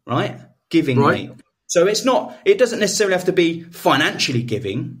giving, right? Giving, right. Mate. So it doesn't necessarily have to be financially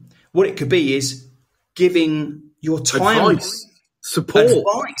giving. What it could be is giving your time. Support.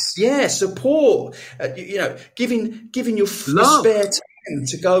 Support. Giving your spare time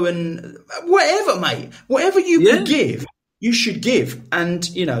to go and whatever, mate. Whatever you can give, you should give. And,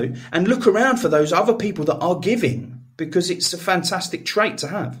 and look around for those other people that are giving. because it's a fantastic trait to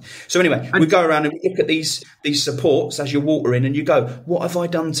have. So anyway, we go around and we look at these supports as you're watering, and you go, what have I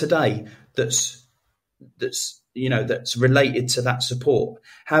done today that's related to that support?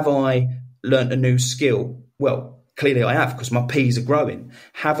 Have I learnt a new skill? Well, clearly I have, because my peas are growing.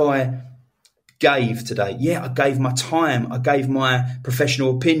 Have I gave today? Yeah, I gave my time. I gave my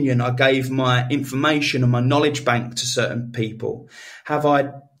professional opinion. I gave my information and my knowledge bank to certain people. Have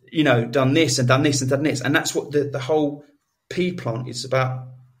I, done this and done this and done this? And that's what the whole pea plant is about,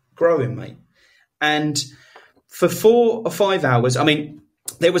 growing, mate. And for 4 or 5 hours, I mean,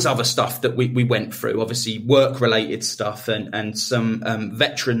 there was other stuff that we went through, obviously work-related stuff and some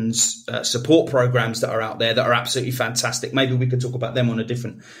veterans support programs that are out there that are absolutely fantastic. Maybe we could talk about them on a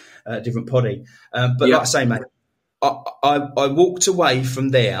different poddy. But like I say, mate, I walked away from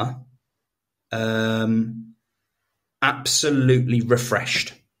there absolutely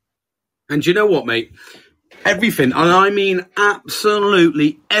refreshed. And you know what, mate? Everything, and I mean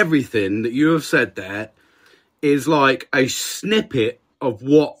absolutely everything that you have said there is like a snippet of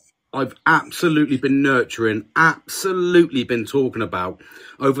what I've absolutely been nurturing, absolutely been talking about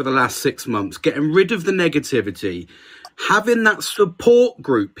over the last 6 months. Getting rid of the negativity, having that support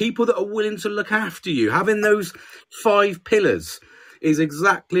group, people that are willing to look after you, having those 5 pillars is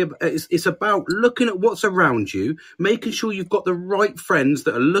exactly, it's about looking at what's around you, making sure you've got the right friends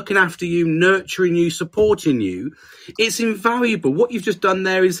that are looking after you, nurturing you, supporting you. It's invaluable. What you've just done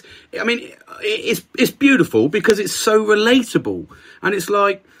there is, I mean, it's beautiful because it's so relatable. And it's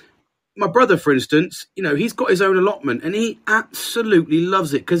like, my brother, for instance, he's got his own allotment and he absolutely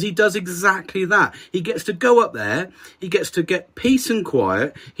loves it because he does exactly that. He gets to go up there. He gets to get peace and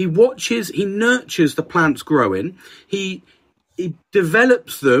quiet. He nurtures the plants growing. He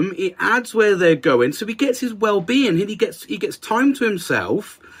develops them. He adds where they're going. So he gets his well-being. He gets time to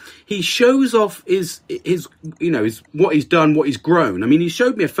himself. He shows off his what he's done, what he's grown. I mean, he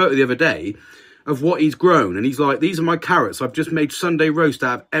showed me a photo the other day of what he's grown, and he's like, these are my carrots. I've just made Sunday roast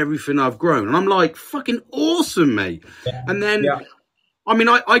out of everything I've grown. And I'm like, fucking awesome, mate. Yeah. And then I mean,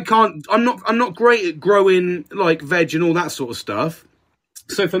 I'm not great at growing like veg and all that sort of stuff.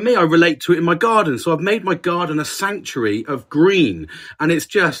 So for me, I relate to it in my garden. So I've made my garden a sanctuary of green, and it's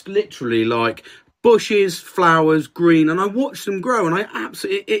just literally like bushes, flowers, green, and I watch them grow, and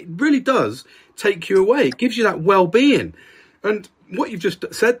it really does take you away. It gives you that well-being. And what you've just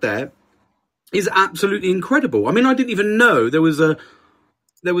said there is absolutely incredible. I mean, I didn't even know there was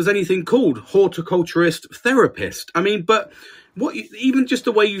anything called horticulturist therapist. I mean, but even just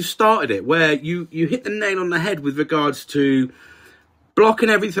the way you started it, where you hit the nail on the head with regards to blocking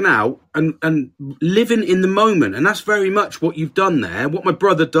everything out and living in the moment. And that's very much what you've done there. What my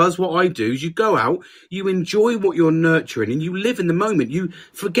brother does, what I do, is you go out, you enjoy what you're nurturing, and you live in the moment. You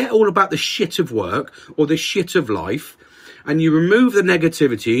forget all about the shit of work or the shit of life, and you remove the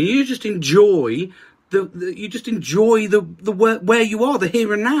negativity, and you just enjoy the work where you are, the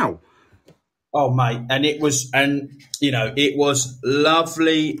here and now. Oh, mate, and it was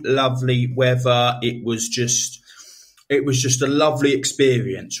lovely, lovely weather. It was just a lovely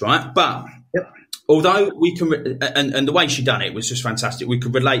experience, right? But although we can, and the way she done it was just fantastic. We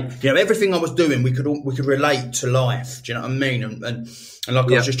could relate, everything I was doing, we could relate to life. Do you know what I mean? And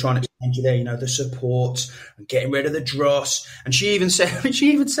like I was just trying to explain to you there, the support and getting rid of the dross. And she even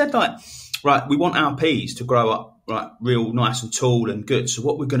said like, right, we want our peas to grow up right, real nice and tall and good. So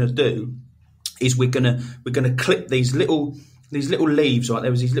what we're going to do is we're going to clip these little leaves, right?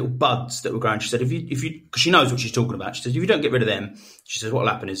 There was these little buds that were growing. She said, if you, because she knows what she's talking about. She says, if you don't get rid of them, she says, what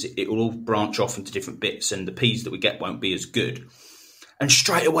will happen is it will all branch off into different bits, and the peas that we get won't be as good. And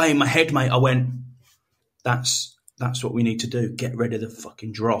straight away in my head, mate, I went, that's what we need to do. Get rid of the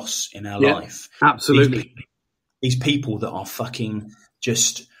fucking dross in our life. Absolutely. These people that are fucking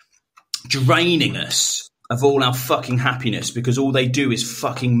just draining us of all our fucking happiness, because all they do is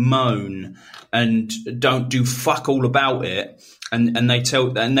fucking moan and don't do fuck all about it, and they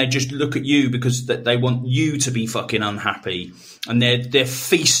just look at you because they want you to be fucking unhappy, and they're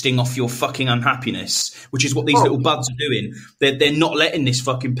feasting off your fucking unhappiness, which is what these little buds are doing. They're not letting this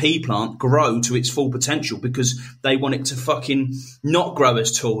fucking pea plant grow to its full potential because they want it to fucking not grow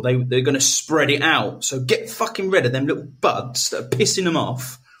as tall. They're going to spread it out. So get fucking rid of them little buds that are pissing them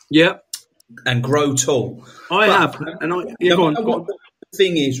off. Yep. And grow tall. Go on. The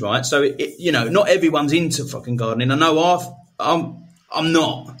thing is, right, so not everyone's into fucking gardening. I know I'm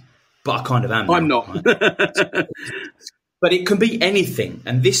not, but I kind of am. I'm not. Right? But it can be anything,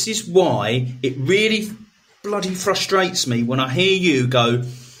 and this is why it really bloody frustrates me when I hear you go,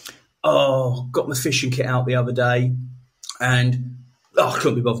 oh, got my fishing kit out the other day, and I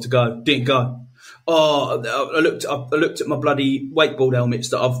couldn't be bothered to go, didn't go. I looked at my bloody wakeboard helmets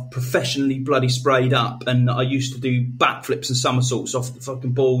that I've professionally bloody sprayed up, and I used to do backflips and somersaults off the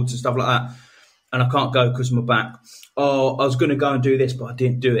fucking boards and stuff like that, and I can't go because of my back. Oh, I was going to go and do this, but I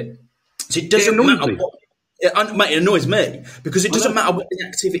didn't do it. So it doesn't matter what. Mate, it annoys me because it doesn't matter what the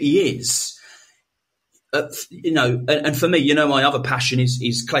activity is. And for me, my other passion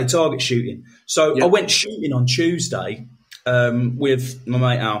is clay target shooting. So I went shooting on Tuesday with my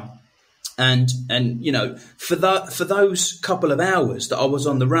mate Al. And for those couple of hours that I was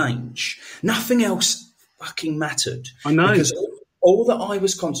on the range, nothing else fucking mattered. I know. Because all that I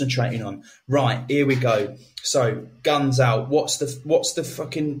was concentrating on, right, here we go. So guns out. What's the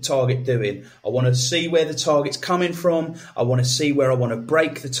fucking target doing? I want to see where the target's coming from. I want to see where I want to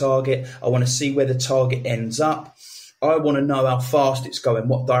break the target. I want to see where the target ends up. I want to know how fast it's going,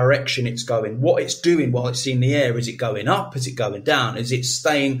 what direction it's going, what it's doing while it's in the air. Is it going up? Is it going down? Is it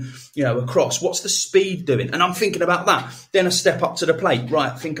staying, across? What's the speed doing? And I'm thinking about that. Then I step up to the plate.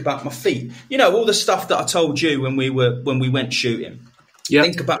 Right, think about my feet. All the stuff that I told you when we went shooting. Yep.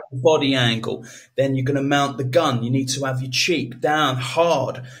 Think about the body angle. Then you're going to mount the gun. You need to have your cheek down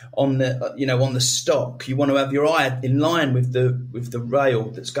hard on the, on the stock. You want to have your eye in line with the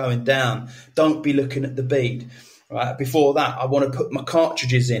rail that's going down. Don't be looking at the bead. Right. Before that, I want to put my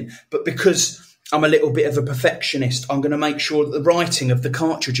cartridges in. But because I'm a little bit of a perfectionist, I'm going to make sure that the writing of the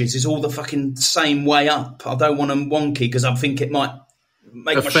cartridges is all the fucking same way up. I don't want them wonky because I think it might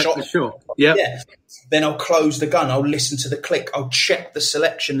make my shot. Yep. Yeah. Then I'll close the gun. I'll listen to the click. I'll check the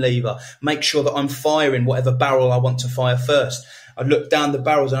selection lever. Make sure that I'm firing whatever barrel I want to fire first. I look down the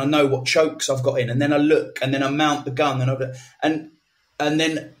barrels and I know what chokes I've got in. And then I look and then I mount the gun. And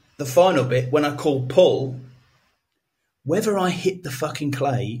then the final bit, when I call pull, whether I hit the fucking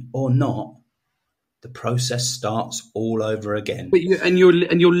clay or not, the process starts all over again. But you're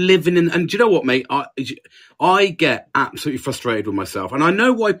living in, and do you know what, mate? I get absolutely frustrated with myself, and I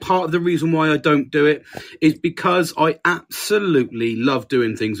know why. Part of the reason why I don't do it is because I absolutely love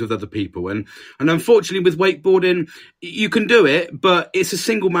doing things with other people, and unfortunately with wakeboarding, you can do it, but it's a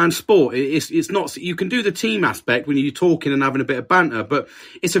single man sport. It's not. You can do the team aspect when you're talking and having a bit of banter, but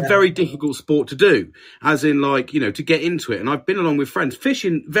it's a very difficult sport to do, as in to get into it. And I've been along with friends.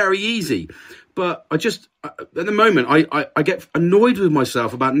 Fishing, very easy. But I just, at the moment, I get annoyed with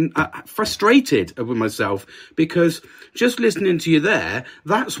myself, frustrated with myself, because just listening to you there,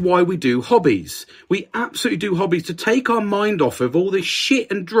 that's why we do hobbies. We absolutely do hobbies to take our mind off of all this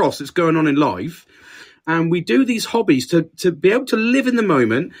shit and dross that's going on in life. And we do these hobbies to be able to live in the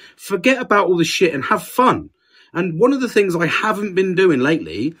moment, forget about all the shit and have fun. And one of the things I haven't been doing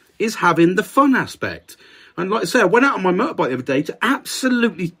lately is having the fun aspect. And like I say, I went out on my motorbike the other day to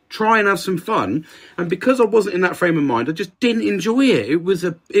absolutely try and have some fun. And because I wasn't in that frame of mind, I just didn't enjoy it. It was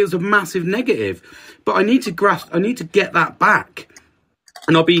a massive negative. But I need to get that back.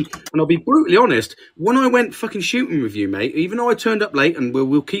 And I'll be brutally honest. When I went fucking shooting with you, mate, even though I turned up late, and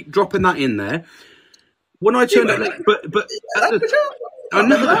we'll keep dropping that in there. When I turned up late,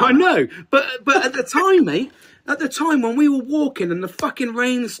 I know. But at the time, mate. At the time when we were walking and the fucking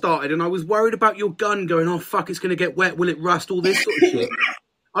rain started and I was worried about your gun going, oh, fuck, it's going to get wet. Will it rust? All this sort of shit.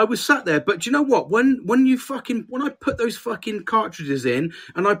 I was sat there. But do you know what? When I put those fucking cartridges in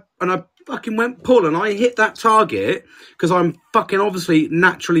and I fucking went pull and I hit that target, because I'm fucking obviously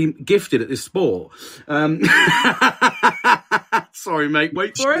naturally gifted at this sport. Sorry, mate.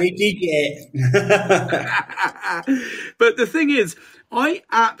 Wait for it. But the thing is, I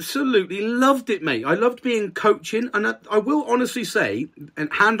absolutely loved it, mate. I loved being coaching, and I will honestly say,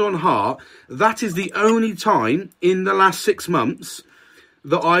 and hand on heart, that is the only time in the last 6 months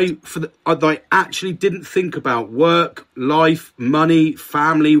that I actually didn't think about work, life, money,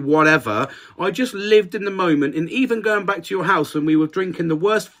 family, whatever. I just lived in the moment. And even going back to your house when we were drinking the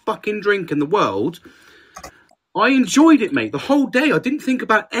worst fucking drink in the world, I enjoyed it, mate. The whole day, I didn't think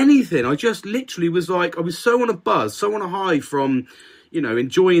about anything. I just literally was like, I was so on a buzz, so on a high from,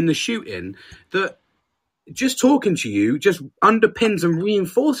 enjoying the shooting, that just talking to you just underpins and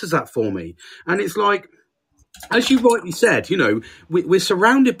reinforces that for me. And it's like, as you rightly said, we're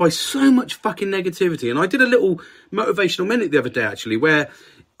surrounded by so much fucking negativity. And I did a little motivational minute the other day, actually, where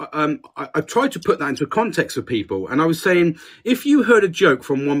I tried to put that into context for people. And I was saying, if you heard a joke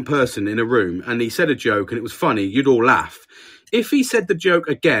from one person in a room and he said a joke and it was funny, you'd all laugh. If he said the joke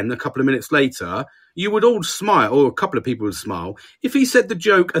again a couple of minutes later, you would all smile, or a couple of people would smile. If he said the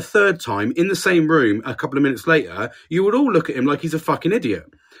joke a third time in the same room a couple of minutes later, you would all look at him like he's a fucking idiot.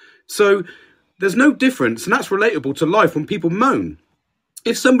 So there's no difference, and that's relatable to life when people moan.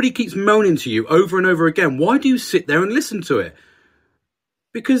 If somebody keeps moaning to you over and over again, why do you sit there and listen to it?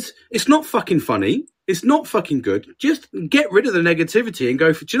 because it's not fucking funny. It's not fucking good. Just get rid of the negativity and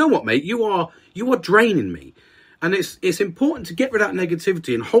go for, do you know what, mate? You are draining me. And it's important to get rid of that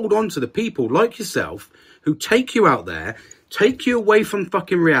negativity and hold on to the people like yourself who take you out there, take you away from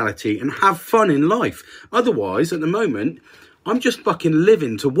fucking reality and have fun in life. Otherwise, at the moment, I'm just fucking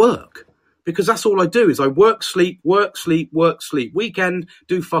living to work. Because that's all I do is I work, sleep, work, sleep, work, sleep. Weekend,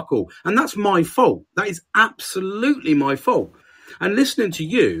 do fuck all. And that's my fault. That is absolutely my fault. And listening to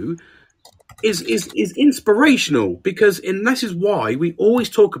you is inspirational, because this is why we always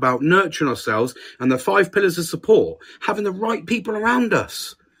talk about nurturing ourselves and the 5 pillars of support, having the right people around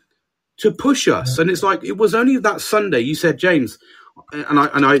us to push us. And it's like, it was only that Sunday you said, James,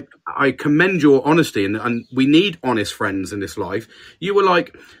 and I commend your honesty, and we need honest friends in this life. You were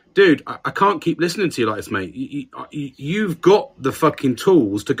like, dude, I can't keep listening to you like this, mate. You've got the fucking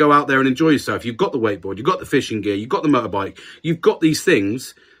tools to go out there and enjoy yourself. You've got the wakeboard, you've got the fishing gear, you've got the motorbike, you've got these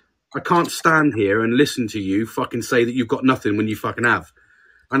things. I can't stand here and listen to you fucking say that you've got nothing when you fucking have.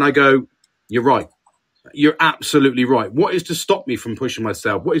 And I go, you're right. You're absolutely right. What is to stop me from pushing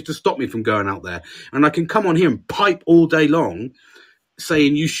myself? What is to stop me from going out there? And I can come on here and pipe all day long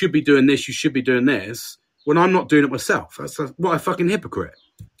saying you should be doing this, you should be doing this, when I'm not doing it myself. What a fucking hypocrite.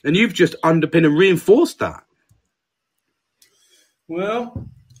 And you've just underpinned and reinforced that. Well,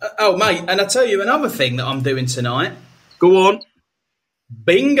 oh, mate, and I tell you another thing that I'm doing tonight. Go on.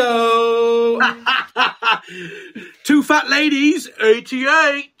 Bingo! 2 fat ladies,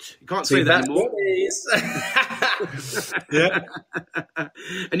 88. You can't say that anymore. Yeah.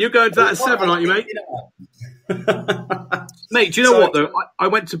 And you're going to that at 7, aren't you, mate? Mate, do you know what, though? I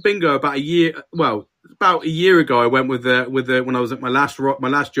went to bingo about a year ago. I went with when I was at my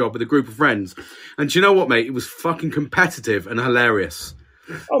last job with a group of friends. And do you know what, mate? It was fucking competitive and hilarious.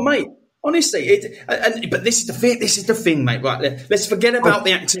 Oh, mate. Honestly, but this is the thing, mate. Right, let's forget about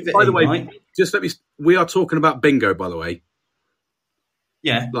the activity. By the way, right? We are talking about bingo, by the way.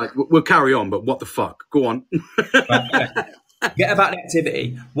 Yeah. Like, we'll carry on, but what the fuck? Go on. Right, okay. Forget about the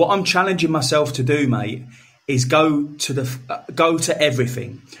activity. What I'm challenging myself to do, mate, is go to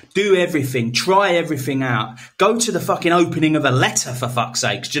everything, do everything, try everything out. Go to the fucking opening of a letter, for fuck's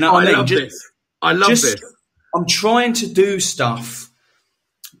sakes. Do you know what I mean? I love this. I'm trying to do stuff.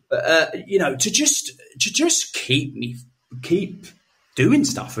 To just keep doing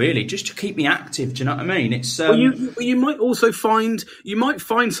stuff, really, just to keep me active. Do you know what I mean? It's you might also find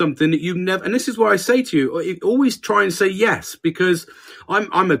something that you never. And this is why I say to you, always try and say yes, because I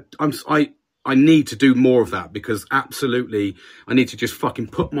need to do more of that, because absolutely I need to just fucking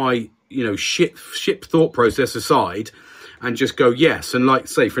put my ship thought process aside and just go yes. And like,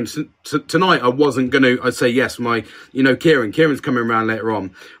 say, for instance, tonight I wasn't going to, I'd say yes. Kieran's coming around later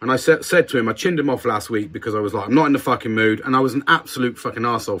on. And I said to him, I chinned him off last week because I was like, I'm not in the fucking mood. And I was an absolute fucking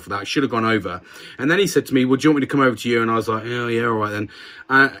arsehole for that. I should have gone over. And then he said to me, well, do you want me to come over to you? And I was like, oh, yeah, all right then.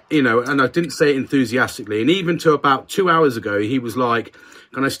 And I didn't say it enthusiastically. And even to about 2 hours ago, he was like,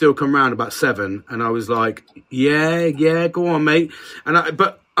 can I still come round about 7? And I was like, yeah, go on, mate.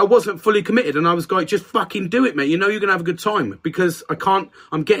 But I wasn't fully committed, and I was like, just fucking do it, mate. You're going to have a good time, because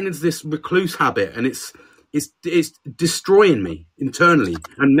I'm getting into this recluse habit, and it's destroying me internally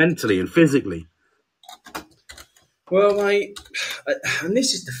and mentally and physically. Well, mate, and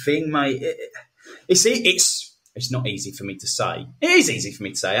this is the thing, mate. It's not easy for me to say. It is easy for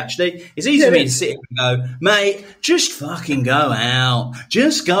me to say, actually. It's easy for me to sit and go, mate, just fucking go out.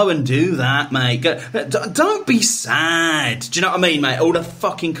 Just go and do that, mate. Don't be sad. Do you know what I mean, mate? All the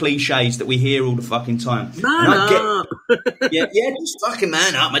fucking cliches that we hear all the fucking time. Man up. Yeah, just fucking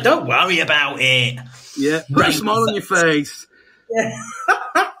man up, mate. Don't worry about it. Yeah, put a smile on your face. Yeah.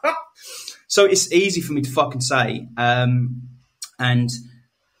 So it's easy for me to fucking say. And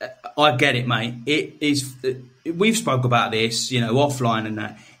I get it, mate. It is... We've spoke about this, offline and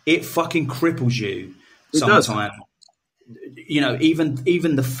that. It fucking cripples you sometimes.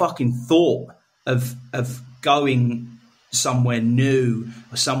 Even the fucking thought of going somewhere new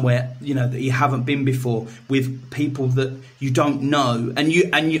or somewhere that you haven't been before with people that you don't know,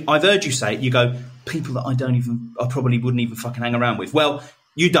 and I've heard you say it. You go, people that I probably wouldn't even fucking hang around with. Well,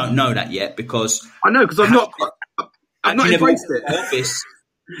 you don't know that yet, because I know, because I've not embraced it.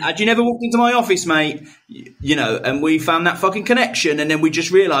 Had you never walked into my office, mate, and we found that fucking connection, and then we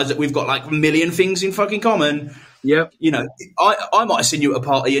just realised that we've got like a million things in fucking common. Yep. I might have seen you at a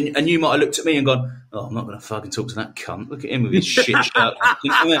party, and you might have looked at me and gone, oh, I'm not going to fucking talk to that cunt. Look at him with his shit shirt.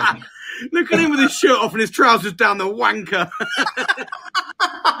 You know what I mean? Look at him with his shirt off and his trousers down the wanker.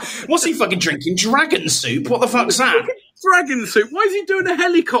 What's he fucking drinking? Dragon soup? What the fuck's that? Dragon soup? Why is he doing a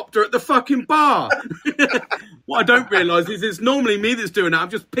helicopter at the fucking bar? What I don't realise is it's normally me that's doing that. I'm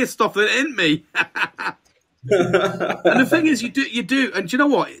just pissed off that it ain't me. And the thing is, you do, and do you know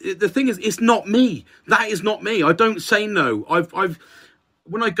what? The thing is, it's not me. That is not me. I don't say no. I've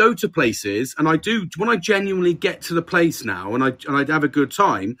when I go to places, and when I genuinely get to the place now, and I have a good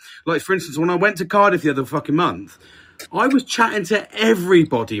time. Like for instance, when I went to Cardiff the other fucking month, I was chatting to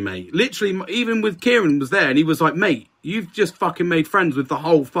everybody, mate. Literally, even with Kieran was there, and he was like, "Mate, you've just fucking made friends with the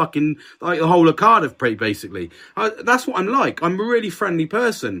whole fucking the whole of Cardiff, basically." That's what I'm like. I'm a really friendly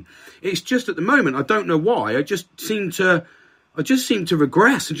person. It's just at the moment, I don't know why. I just seem to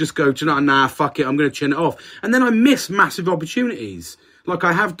regress and just go to nah, fuck it. I'm going to chin it off, and then I miss massive opportunities like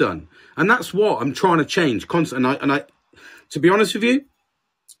I have done, and that's what I'm trying to change constantly. And I, to be honest with you.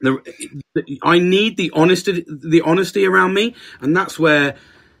 I need the honesty around me, and that's where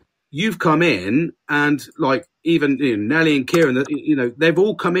you've come in, and like even Nelly and Kieran, they've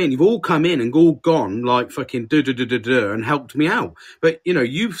all come in. You've all come in and all gone like fucking and helped me out. But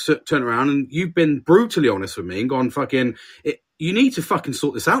you've turned around and you've been brutally honest with me and gone fucking. You need to fucking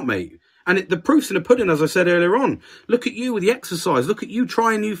sort this out, mate. And the proof's in the pudding, as I said earlier on. Look at you with the exercise. Look at you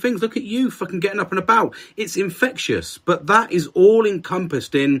trying new things. Look at you fucking getting up and about. It's infectious. But that is all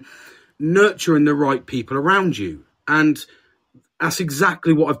encompassed in nurturing the right people around you. And that's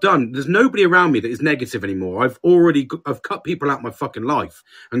exactly what I've done. There's nobody around me that is negative anymore. I've cut people out of my fucking life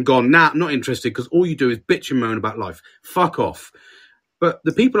and gone, nah, I'm not interested, because all you do is bitch and moan about life. Fuck off. But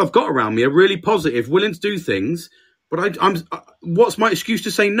the people I've got around me are really positive, willing to do things. But what's my excuse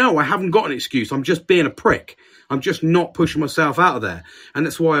to say no? I haven't got an excuse. I'm just being a prick. I'm just not pushing myself out of there. And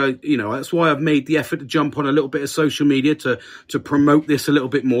that's why that's why I've made the effort to jump on a little bit of social media to promote this a little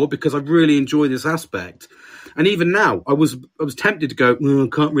bit more, because I really enjoy this aspect. And even now, I was tempted to go, I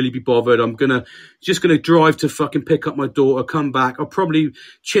can't really be bothered. I'm just gonna drive to fucking pick up my daughter, come back. I'll probably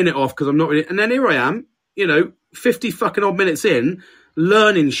chin it off because I'm not really. And then here I am, 50 fucking odd minutes in,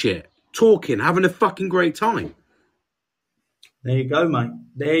 learning shit, talking, having a fucking great time. There you go, mate.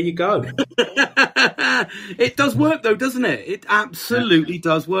 There you go. It does work, though, doesn't it? It absolutely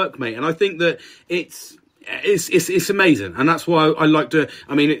does work, mate. And I think that it's amazing, and that's why I like to.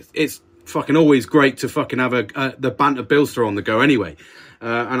 I mean, it's fucking always great to fucking have the Banter Bilster on the go, anyway.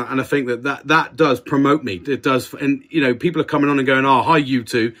 And I think that does promote me. It does, and people are coming on and going, "Oh, hi, you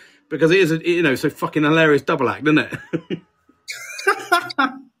two," because it is so fucking hilarious double act, isn't it?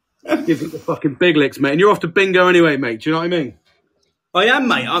 Give it the fucking big licks, mate. And you're off to bingo anyway, mate. Do you know what I mean? I am,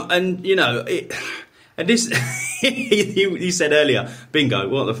 mate. And this, you said earlier, bingo,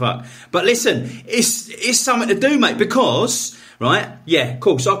 what the fuck? But listen, it's something to do, mate, because, right, yeah,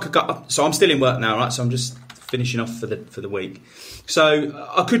 cool. So I'm still in work now, right? So I'm just finishing off for the week. So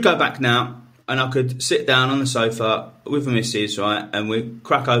I could go back now and I could sit down on the sofa with my missus, right? And we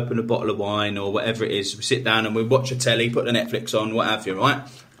crack open a bottle of wine or whatever it is. We sit down and we watch a telly, put the Netflix on, what have you, right?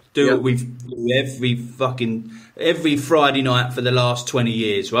 Do what we've done every Friday night for the last 20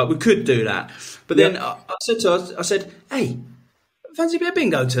 years, right? We could do that. But then I said to her, I said, hey, fancy a bit of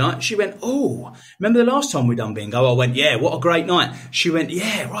bingo tonight? She went, oh, remember the last time we done bingo? I went, yeah, what a great night. She went,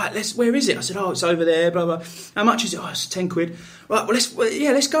 yeah, right, where is it? I said, oh, it's over there, blah, blah. How much is it? Oh, it's 10 quid. Right,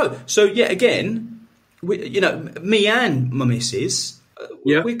 let's go. So, yet again, me and my missus,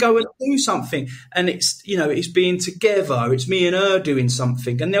 we go and do something, and it's it's being together. It's me and her doing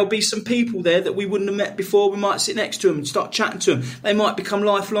something, and there'll be some people there that we wouldn't have met before. We might sit next to them and start chatting to them. They might become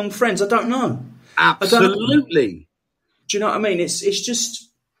lifelong friends. I don't know. Absolutely. Do you know what I mean? It's just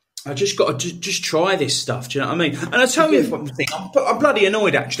I just got to just try this stuff. Do you know what I mean? And I tell you one thing, I'm bloody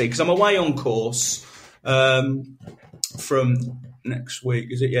annoyed actually, because I'm away on course from next week,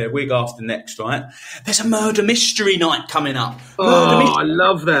 is it? Yeah, week after next, right? There's a murder mystery night coming up. I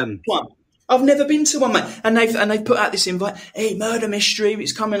love them. I've never been to one, mate. And they've put out this invite. Hey, murder mystery,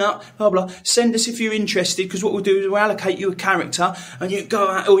 it's coming up. Blah blah. Send us if you're interested, because what we'll do is we'll allocate you a character, and you can go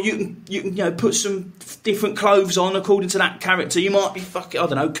out, or you can put some different clothes on according to that character. You might be fucking, I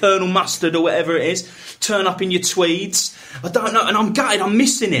don't know, Colonel Mustard or whatever it is. Turn up in your tweeds. I don't know, and I'm gutted. I'm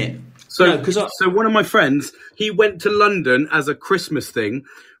missing it. So one of my friends, he went to London as a Christmas thing,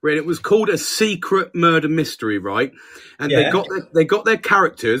 where it was called a secret murder mystery, right? And they got their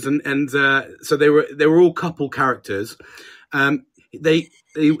characters, and so they were all couple characters. They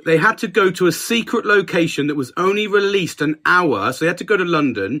had to go to a secret location that was only released an hour. So they had to go to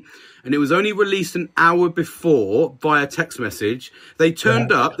London, and it was only released an hour before via text message. They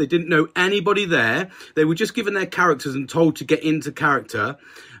turned up. They didn't know anybody there. They were just given their characters and told to get into character.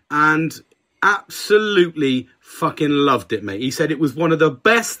 And absolutely fucking loved it, mate. He said it was one of the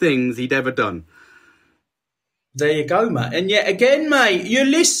best things he'd ever done. There you go, mate. And yet again, mate, you're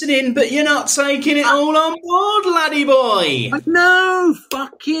listening, but you're not taking it all on board, laddie boy. No,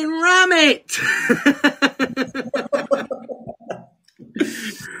 fucking ram it.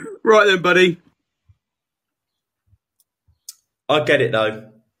 Right then, buddy. I get it, though.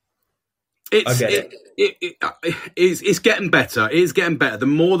 I get it. It's getting better. It is getting better. The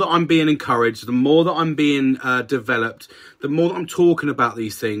more that I'm being encouraged, the more that I'm being developed, the more that I'm talking about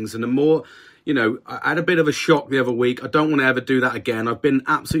these things, and the more, you know, I had a bit of a shock the other week. I don't want to ever do that again. I've been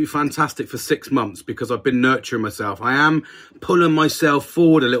absolutely fantastic for 6 months because I've been nurturing myself. I am pulling myself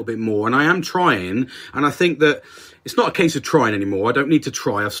forward a little bit more, and I am trying. And I think that it's not a case of trying anymore. I don't need to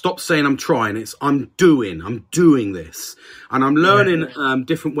try. I've stopped saying I'm trying. It's I'm doing this. And I'm learning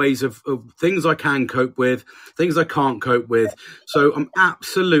different ways of things I can cope with, things I can't cope with. So I'm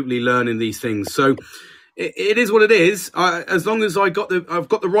absolutely learning these things. So it is what it is. As long as I've got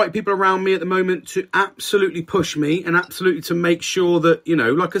the right people around me at the moment to absolutely push me and absolutely to make sure that, you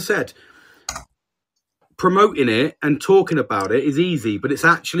know, like I said, promoting it and talking about it is easy, but it's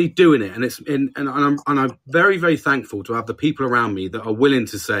actually doing it. And I'm very, very thankful to have the people around me that are willing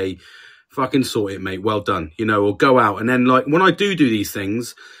to say, fucking sort it, mate. Well done. You know, or go out. And then like when I do these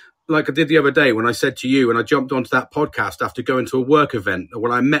things, like I did the other day when I said to you, and I jumped onto that podcast after going to a work event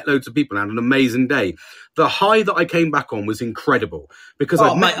when I met loads of people and had an amazing day. The high that I came back on was incredible because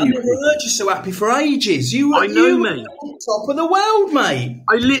I've never heard you so happy for ages. You were mate. On top of the world, mate.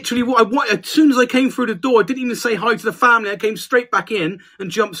 I literally, as soon as I came through the door, I didn't even say hi to the family. I came straight back in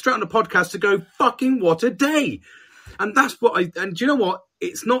and jumped straight on the podcast to go, fucking what a day. And that's what and do you know what?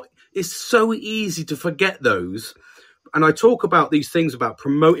 It's so easy to forget those. And I talk about these things about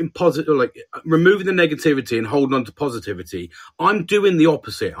promoting positive, like removing the negativity and holding on to positivity. I'm doing the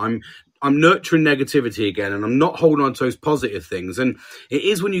opposite. I'm nurturing negativity again, and I'm not holding on to those positive things. And it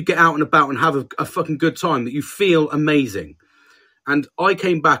is when you get out and about and have a fucking good time that you feel amazing. And I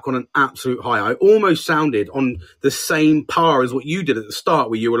came back on an absolute high. I almost sounded on the same par as what you did at the start,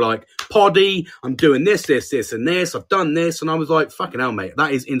 where you were like, poddy, I'm doing this, and this. I've done this. And I was like, fucking hell, mate,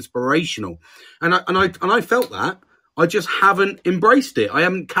 that is inspirational. And I felt that. I just haven't embraced it. I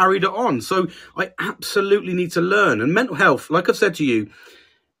haven't carried it on. So I absolutely need to learn. And mental health, like I've said to you,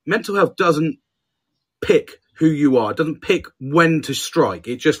 mental health doesn't pick who you are. It doesn't pick when to strike.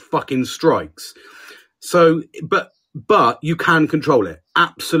 It just fucking strikes. So, but you can control it.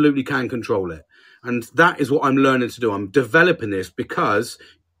 Absolutely can control it. And that is what I'm learning to do. I'm developing this because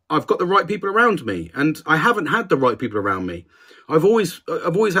I've got the right people around me, and I haven't had the right people around me. I've always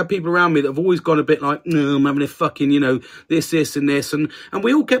had people around me that have always gone a bit like, no, I'm having a fucking, you know, this, and this. And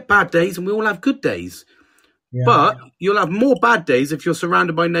we all get bad days and we all have good days. Yeah. But you'll have more bad days if you're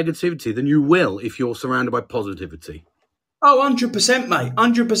surrounded by negativity than you will if you're surrounded by positivity. Oh, 100%, mate.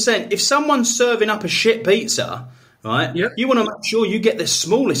 100%. If someone's serving up a shit pizza, right, yep, you want to make sure you get the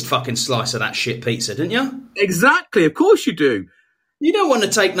smallest fucking slice of that shit pizza, don't you? Exactly. Of course you do. You don't want to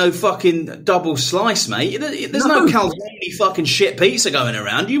take no fucking double slice, mate. There's no calzone fucking shit pizza going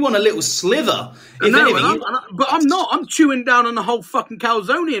around. You want a little sliver. But I'm not. I'm chewing down on the whole fucking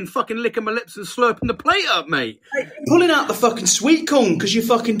calzone and fucking licking my lips and slurping the plate up, mate. Hey, pulling out the fucking sweet corn because you're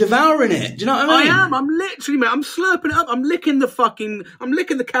fucking devouring it. Do you know what I mean? I am. I'm literally, mate. I'm slurping it up. I'm licking the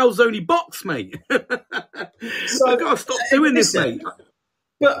calzone box, mate. So I've got to stop doing this, mate.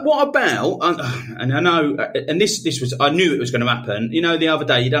 But what about, and I know, and this was, I knew it was going to happen. You know, the other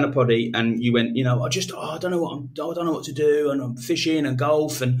day you done a poddy and you went, you know, I don't know what to do, and I'm fishing and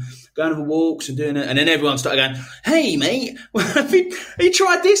golf and going over walks and doing it, and then everyone started going, hey mate, have you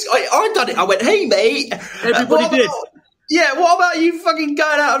tried this? I done it. I went, hey mate, everybody did. Yeah, what about you fucking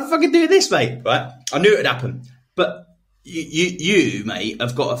going out and fucking doing this, mate? Right? I knew it'd happen, but you mate,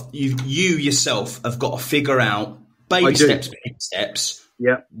 have got you yourself have got to figure out baby steps.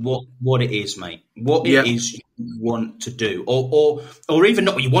 Yeah, what it is, mate. What it is you want to do, or even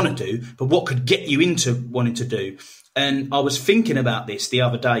not what you want to do, but what could get you into wanting to do. And I was thinking about this the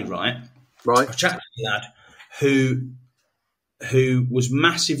other day, right? Right. I chatted with a lad who was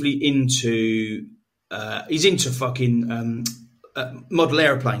massively into. He's into fucking model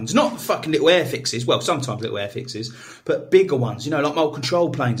airplanes, not fucking little air fixes. Well, sometimes little air fixes, but bigger ones. You know, like model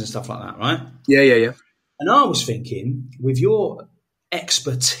control planes and stuff like that, right? Yeah. And I was thinking, with your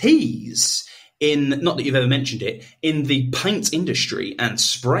expertise in, not that you've ever mentioned it, in the paint industry and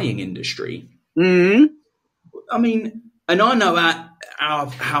spraying industry. Mm-hmm. I mean, and I know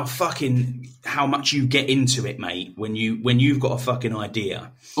how much you get into it, mate, when you've got a fucking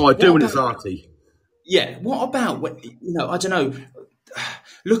idea. Oh, I do when it's arty. Yeah. What about, you know, I don't know,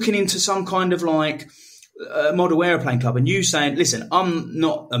 looking into some kind of like a model airplane club, and you saying, listen, I'm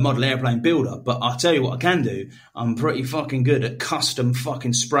not a model airplane builder, but I'll tell you what I can do. I'm pretty fucking good at custom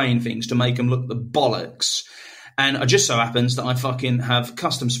fucking spraying things to make them look the bollocks. And it just so happens that I fucking have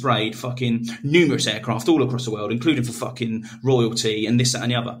custom sprayed fucking numerous aircraft all across the world, including for fucking royalty and this, that,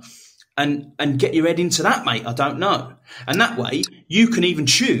 and the other. And get your head into that, mate. I don't know. And that way, you can even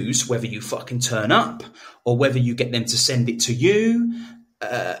choose whether you fucking turn up or whether you get them to send it to you.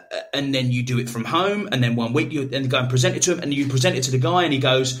 And then you do it from home, and then 1 week you then go and present it to him, and you present it to the guy, and he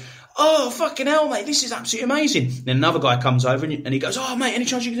goes, "Oh, fucking hell, mate, this is absolutely amazing." Then another guy comes over, and he goes, "Oh, mate, any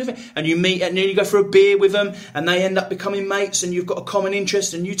chance you can do it?" And you meet, and then you go for a beer with them, and they end up becoming mates, and you've got a common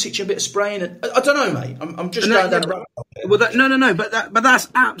interest, and you teach them a bit of spraying. And I don't know, mate. I'm just going down the road. Well, no. But that's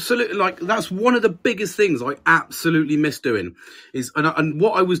absolutely, like, that's one of the biggest things I absolutely miss doing is, and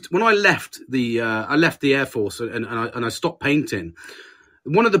what I was when I left the Air Force and I stopped painting.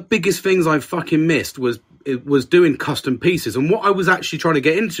 One of the biggest things I fucking missed was doing custom pieces. And what I was actually trying to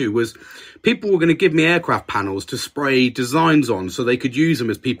get into was people were going to give me aircraft panels to spray designs on so they could use them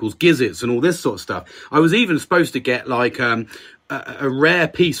as people's gizzards and all this sort of stuff. I was even supposed to get like a rare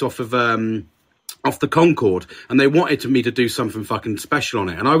piece off the Concorde, and they wanted me to do something fucking special on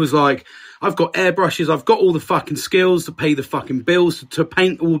it. And I was like, I've got airbrushes, I've got all the fucking skills to pay the fucking bills to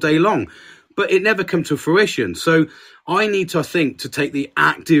paint all day long. But it never come to fruition. So I need to, I think, to take the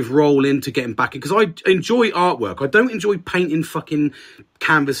active role into getting back in, because I enjoy artwork. I don't enjoy painting fucking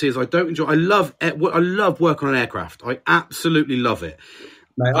canvases. I love working on aircraft. I absolutely love it.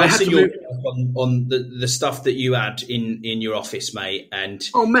 Mate, I've seen your work on the stuff that you had in your office, mate, and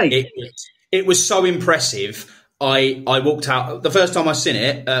it was so impressive. I walked out the first time I seen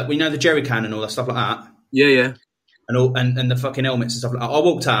it. We know the jerry can and all that stuff like that. Yeah. And the fucking helmets and stuff like that. I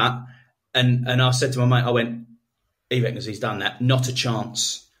walked out. And I said to my mate, I went, he reckons he's done that. Not a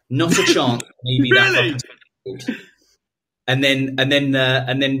chance. Not a chance. Maybe really? That. And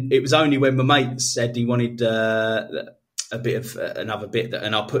then it was only when my mate said he wanted a bit of another bit,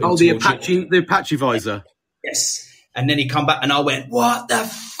 and I put him the Apache visor. Yes. And then he come back, and I went, "What the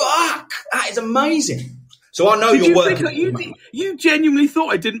fuck? That is amazing." So I know you're working. You genuinely thought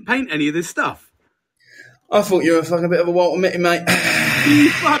I didn't paint any of this stuff? I thought you were a fucking bit of a Walter Mitty, mate.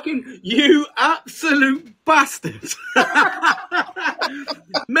 You absolute bastard.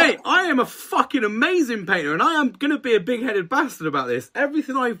 Mate, I am a fucking amazing painter, and I am going to be a big-headed bastard about this.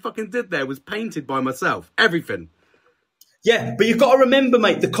 Everything I fucking did there was painted by myself. Everything. Yeah, but you've got to remember,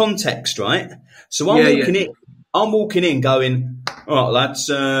 mate, the context, right? So I'm walking in going, all right, lads,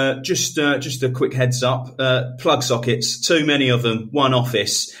 just a quick heads up, plug sockets, too many of them, one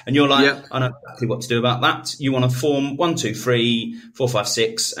office. And you're like, I know exactly what to do about that. You want to form 1, 2, 3, 4, 5,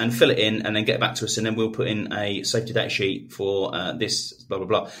 6 and fill it in, and then get back to us, and then we'll put in a safety data sheet for this, blah, blah,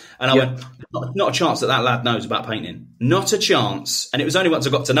 blah. And I went, not a chance that lad knows about painting. Not a chance. And it was only once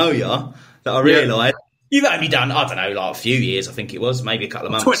I got to know you that I realised, you've only done, I don't know, like a few years, I think it was, maybe a couple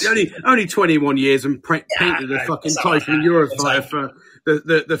of months. Only 21 years and painted the fucking Typhoon Eurofighter for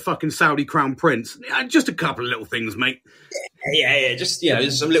the fucking Saudi Crown Prince. Yeah, just a couple of little things, mate. Yeah. Just,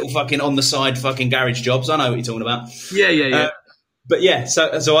 some little fucking on the side fucking garage jobs. I know what you're talking about. Yeah. But yeah,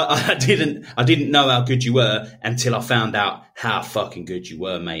 so I didn't know how good you were until I found out how fucking good you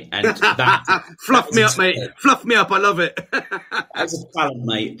were, mate. And that fluff me up, mate. Fluff me up. I love it. That's a talent,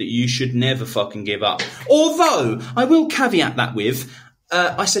 mate, that you should never fucking give up. Although I will caveat that with,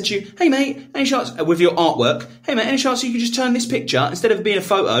 I said to you, hey mate, any chance with your artwork? Hey mate, any chance you could just turn this picture instead of it being a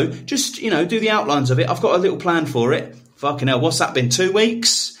photo? Just do the outlines of it. I've got a little plan for it. Fucking hell, what's that been? 2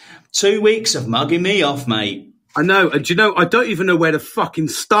 weeks? 2 weeks of mugging me off, mate. I know, and I don't even know where to fucking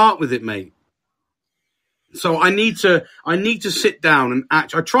start with it, mate. So I need to sit down and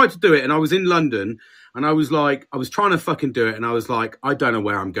I tried to do it, and I was in London, and I was trying to fucking do it, and I was like, I don't know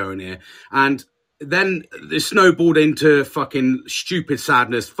where I'm going here. And then it snowballed into fucking stupid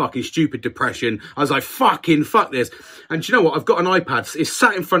sadness, fucking stupid depression. I was like, fuck this. And do you know what? I've got an iPad. It's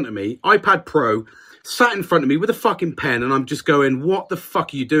sat in front of me, iPad Pro, sat in front of me with a fucking pen, and I'm just going, what the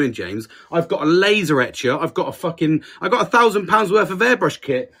fuck are you doing, James? I've got a laser etcher. I've got £1,000 worth of airbrush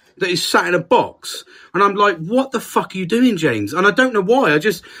kit that is sat in a box. And I'm like, what the fuck are you doing, James? And I don't know why.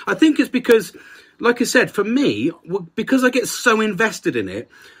 I think it's because, like I said, for me, because I get so invested in it,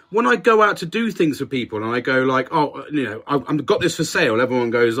 when I go out to do things for people and I go like, oh, I've got this for sale, everyone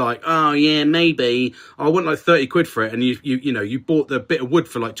goes like, oh yeah, maybe I want like 30 quid for it. And you bought the bit of wood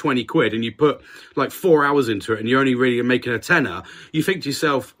for like 20 quid and you put like 4 hours into it and you're only really making a tenner. You think to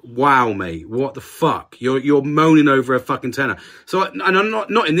yourself, wow, mate, what the fuck? You're moaning over a fucking tenner. So, and I'm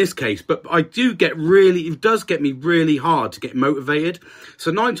not in this case, but I do it does get me really hard to get motivated.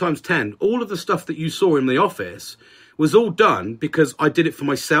 So 9 times 10, all of the stuff that you saw in the office was all done because I did it for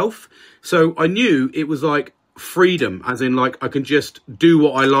myself. So I knew it was like freedom, as in like I can just do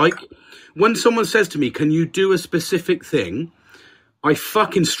what I like. When someone says to me, can you do a specific thing? I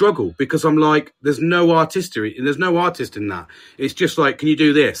fucking struggle because I'm like, there's no artistry. There's no artist in that. It's just like, can you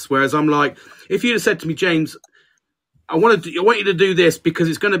do this? Whereas I'm like, if you'd have said to me, James, I want you to do this because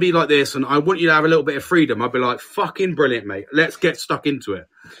it's going to be like this and I want you to have a little bit of freedom, I'd be like, fucking brilliant, mate. Let's get stuck into it.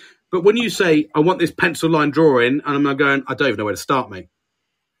 But when you say, I want this pencil line drawing, and I'm going, I don't even know where to start, mate.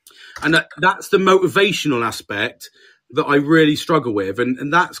 And that's the motivational aspect that I really struggle with.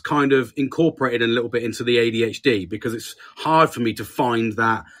 And that's kind of incorporated a little bit into the ADHD because it's hard for me to find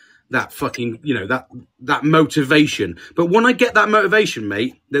that fucking, that motivation. But when I get that motivation,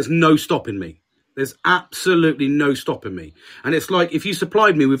 mate, there's no stopping me. There's absolutely no stopping me. And it's like if you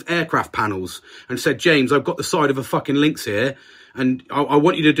supplied me with aircraft panels and said, James, I've got the side of a fucking Lynx here and I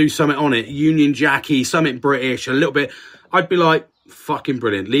want you to do something on it, Union Jackie, something British, a little bit, I'd be like, fucking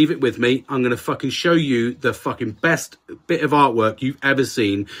brilliant. Leave it with me. I'm going to fucking show you the fucking best bit of artwork you've ever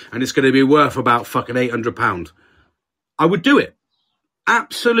seen. And it's going to be worth about fucking £800. I would do it.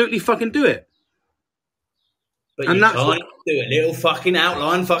 Absolutely fucking do it. But and you can't do a little fucking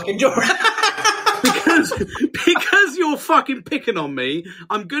outline fucking drawing. because you're fucking picking on me,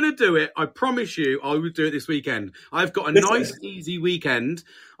 I'm going to do it. I promise you I will do it this weekend. I've got a nice, easy weekend.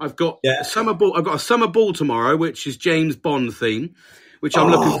 I've got a summer ball. I've got a summer ball tomorrow, which is James Bond theme, which I'm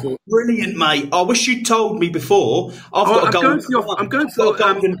looking for. Brilliant, mate. I wish you'd told me before. I'm going to a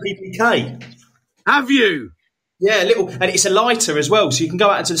golden PPK. Have you? Yeah, and it's a lighter as well, so you can go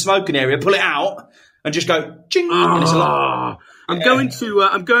out into the smoking area, pull it out, and just go ching, and it's a lighter. I'm going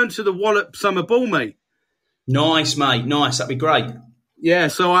to the Wallop summer ball, mate. Nice, mate. Nice. That'd be great. Yeah,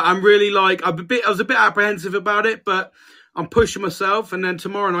 so I'm really like I was a bit apprehensive about it, but I'm pushing myself. And then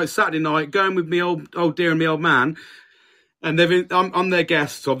tomorrow night, Saturday night, going with me old dear and me old man, and I'm their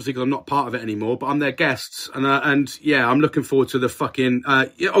guests, obviously because I'm not part of it anymore, but I'm their guests, and yeah, I'm looking forward to the fucking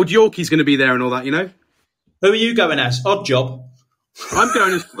old Yorkie's going to be there and all that, you know. Who are you going as? Odd job. I'm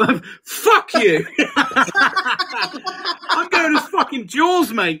going as fuck you. I'm going as fucking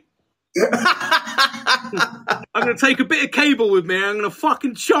Jaws, mate. I'm going to take a bit of cable with me. I'm going to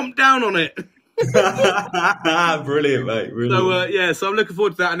fucking chomp down on it. Brilliant, mate. Brilliant. So I'm looking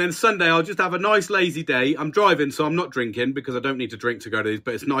forward to that. And then Sunday, I'll just have a nice lazy day. I'm driving, so I'm not drinking because I don't need to drink to go to these,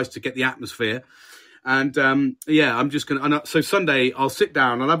 but it's nice to get the atmosphere. And I'm just gonna. So Sunday, I'll sit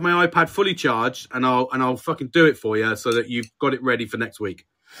down. I'll have my iPad fully charged, and I'll fucking do it for you so that you've got it ready for next week.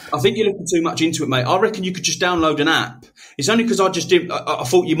 I think you're looking too much into it, mate. I reckon you could just download an app. It's only because I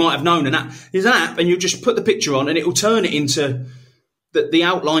thought you might have known an app. There's an app, and you just put the picture on, and it will turn it into the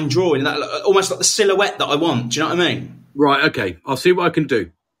outline drawing, almost like the silhouette that I want. Do you know what I mean? Right. Okay. I'll see what I can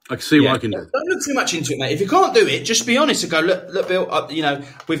do. I can see what I can do. Don't look too much into it, mate. If you can't do it, just be honest and go, look, Bill,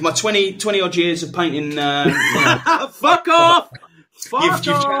 with my 20 odd years of painting, fuck off! You've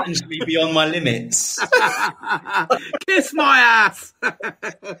challenged me beyond my limits. Kiss my ass!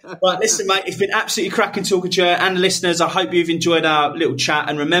 Right, listen, mate, it's been absolutely cracking talking to you and listeners. I hope you've enjoyed our little chat.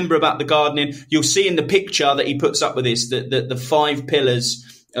 And remember about the gardening. You'll see in the picture that he puts up with this, the 5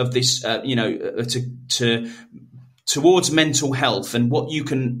 pillars of this, towards mental health and what you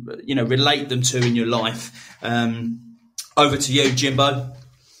can, relate them to in your life. Over to you, Jimbo.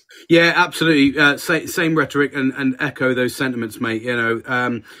 Yeah, absolutely. Same rhetoric and echo those sentiments, mate.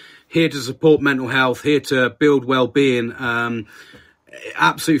 Here to support mental health, here to build well-being.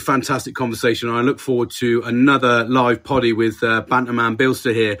 Absolutely fantastic conversation. I look forward to another live poddy with Banterman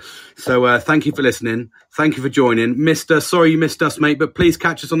Bilster here. So thank you for listening. Thank you for joining. Sorry you missed us, mate, but please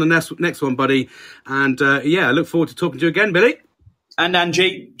catch us on the next one, buddy. And I look forward to talking to you again, Billy. And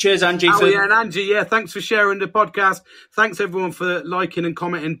Angie. Cheers, Angie. And Angie, thanks for sharing the podcast. Thanks, everyone, for liking and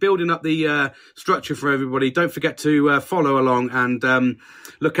commenting, building up the structure for everybody. Don't forget to follow along and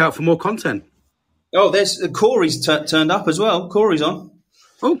look out for more content. Oh, there's Corey's turned up as well. Corey's on.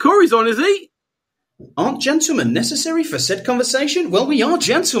 Oh, Corey's on, is he? Aren't gentlemen necessary for said conversation? Well, we are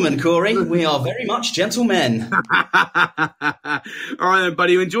gentlemen, Corey. We are very much gentlemen. All right, then,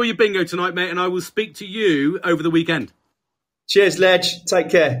 buddy. Enjoy your bingo tonight, mate, and I will speak to you over the weekend. Cheers, Ledge. Take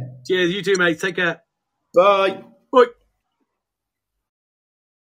care. Cheers. You too, mate. Take care. Bye. Bye.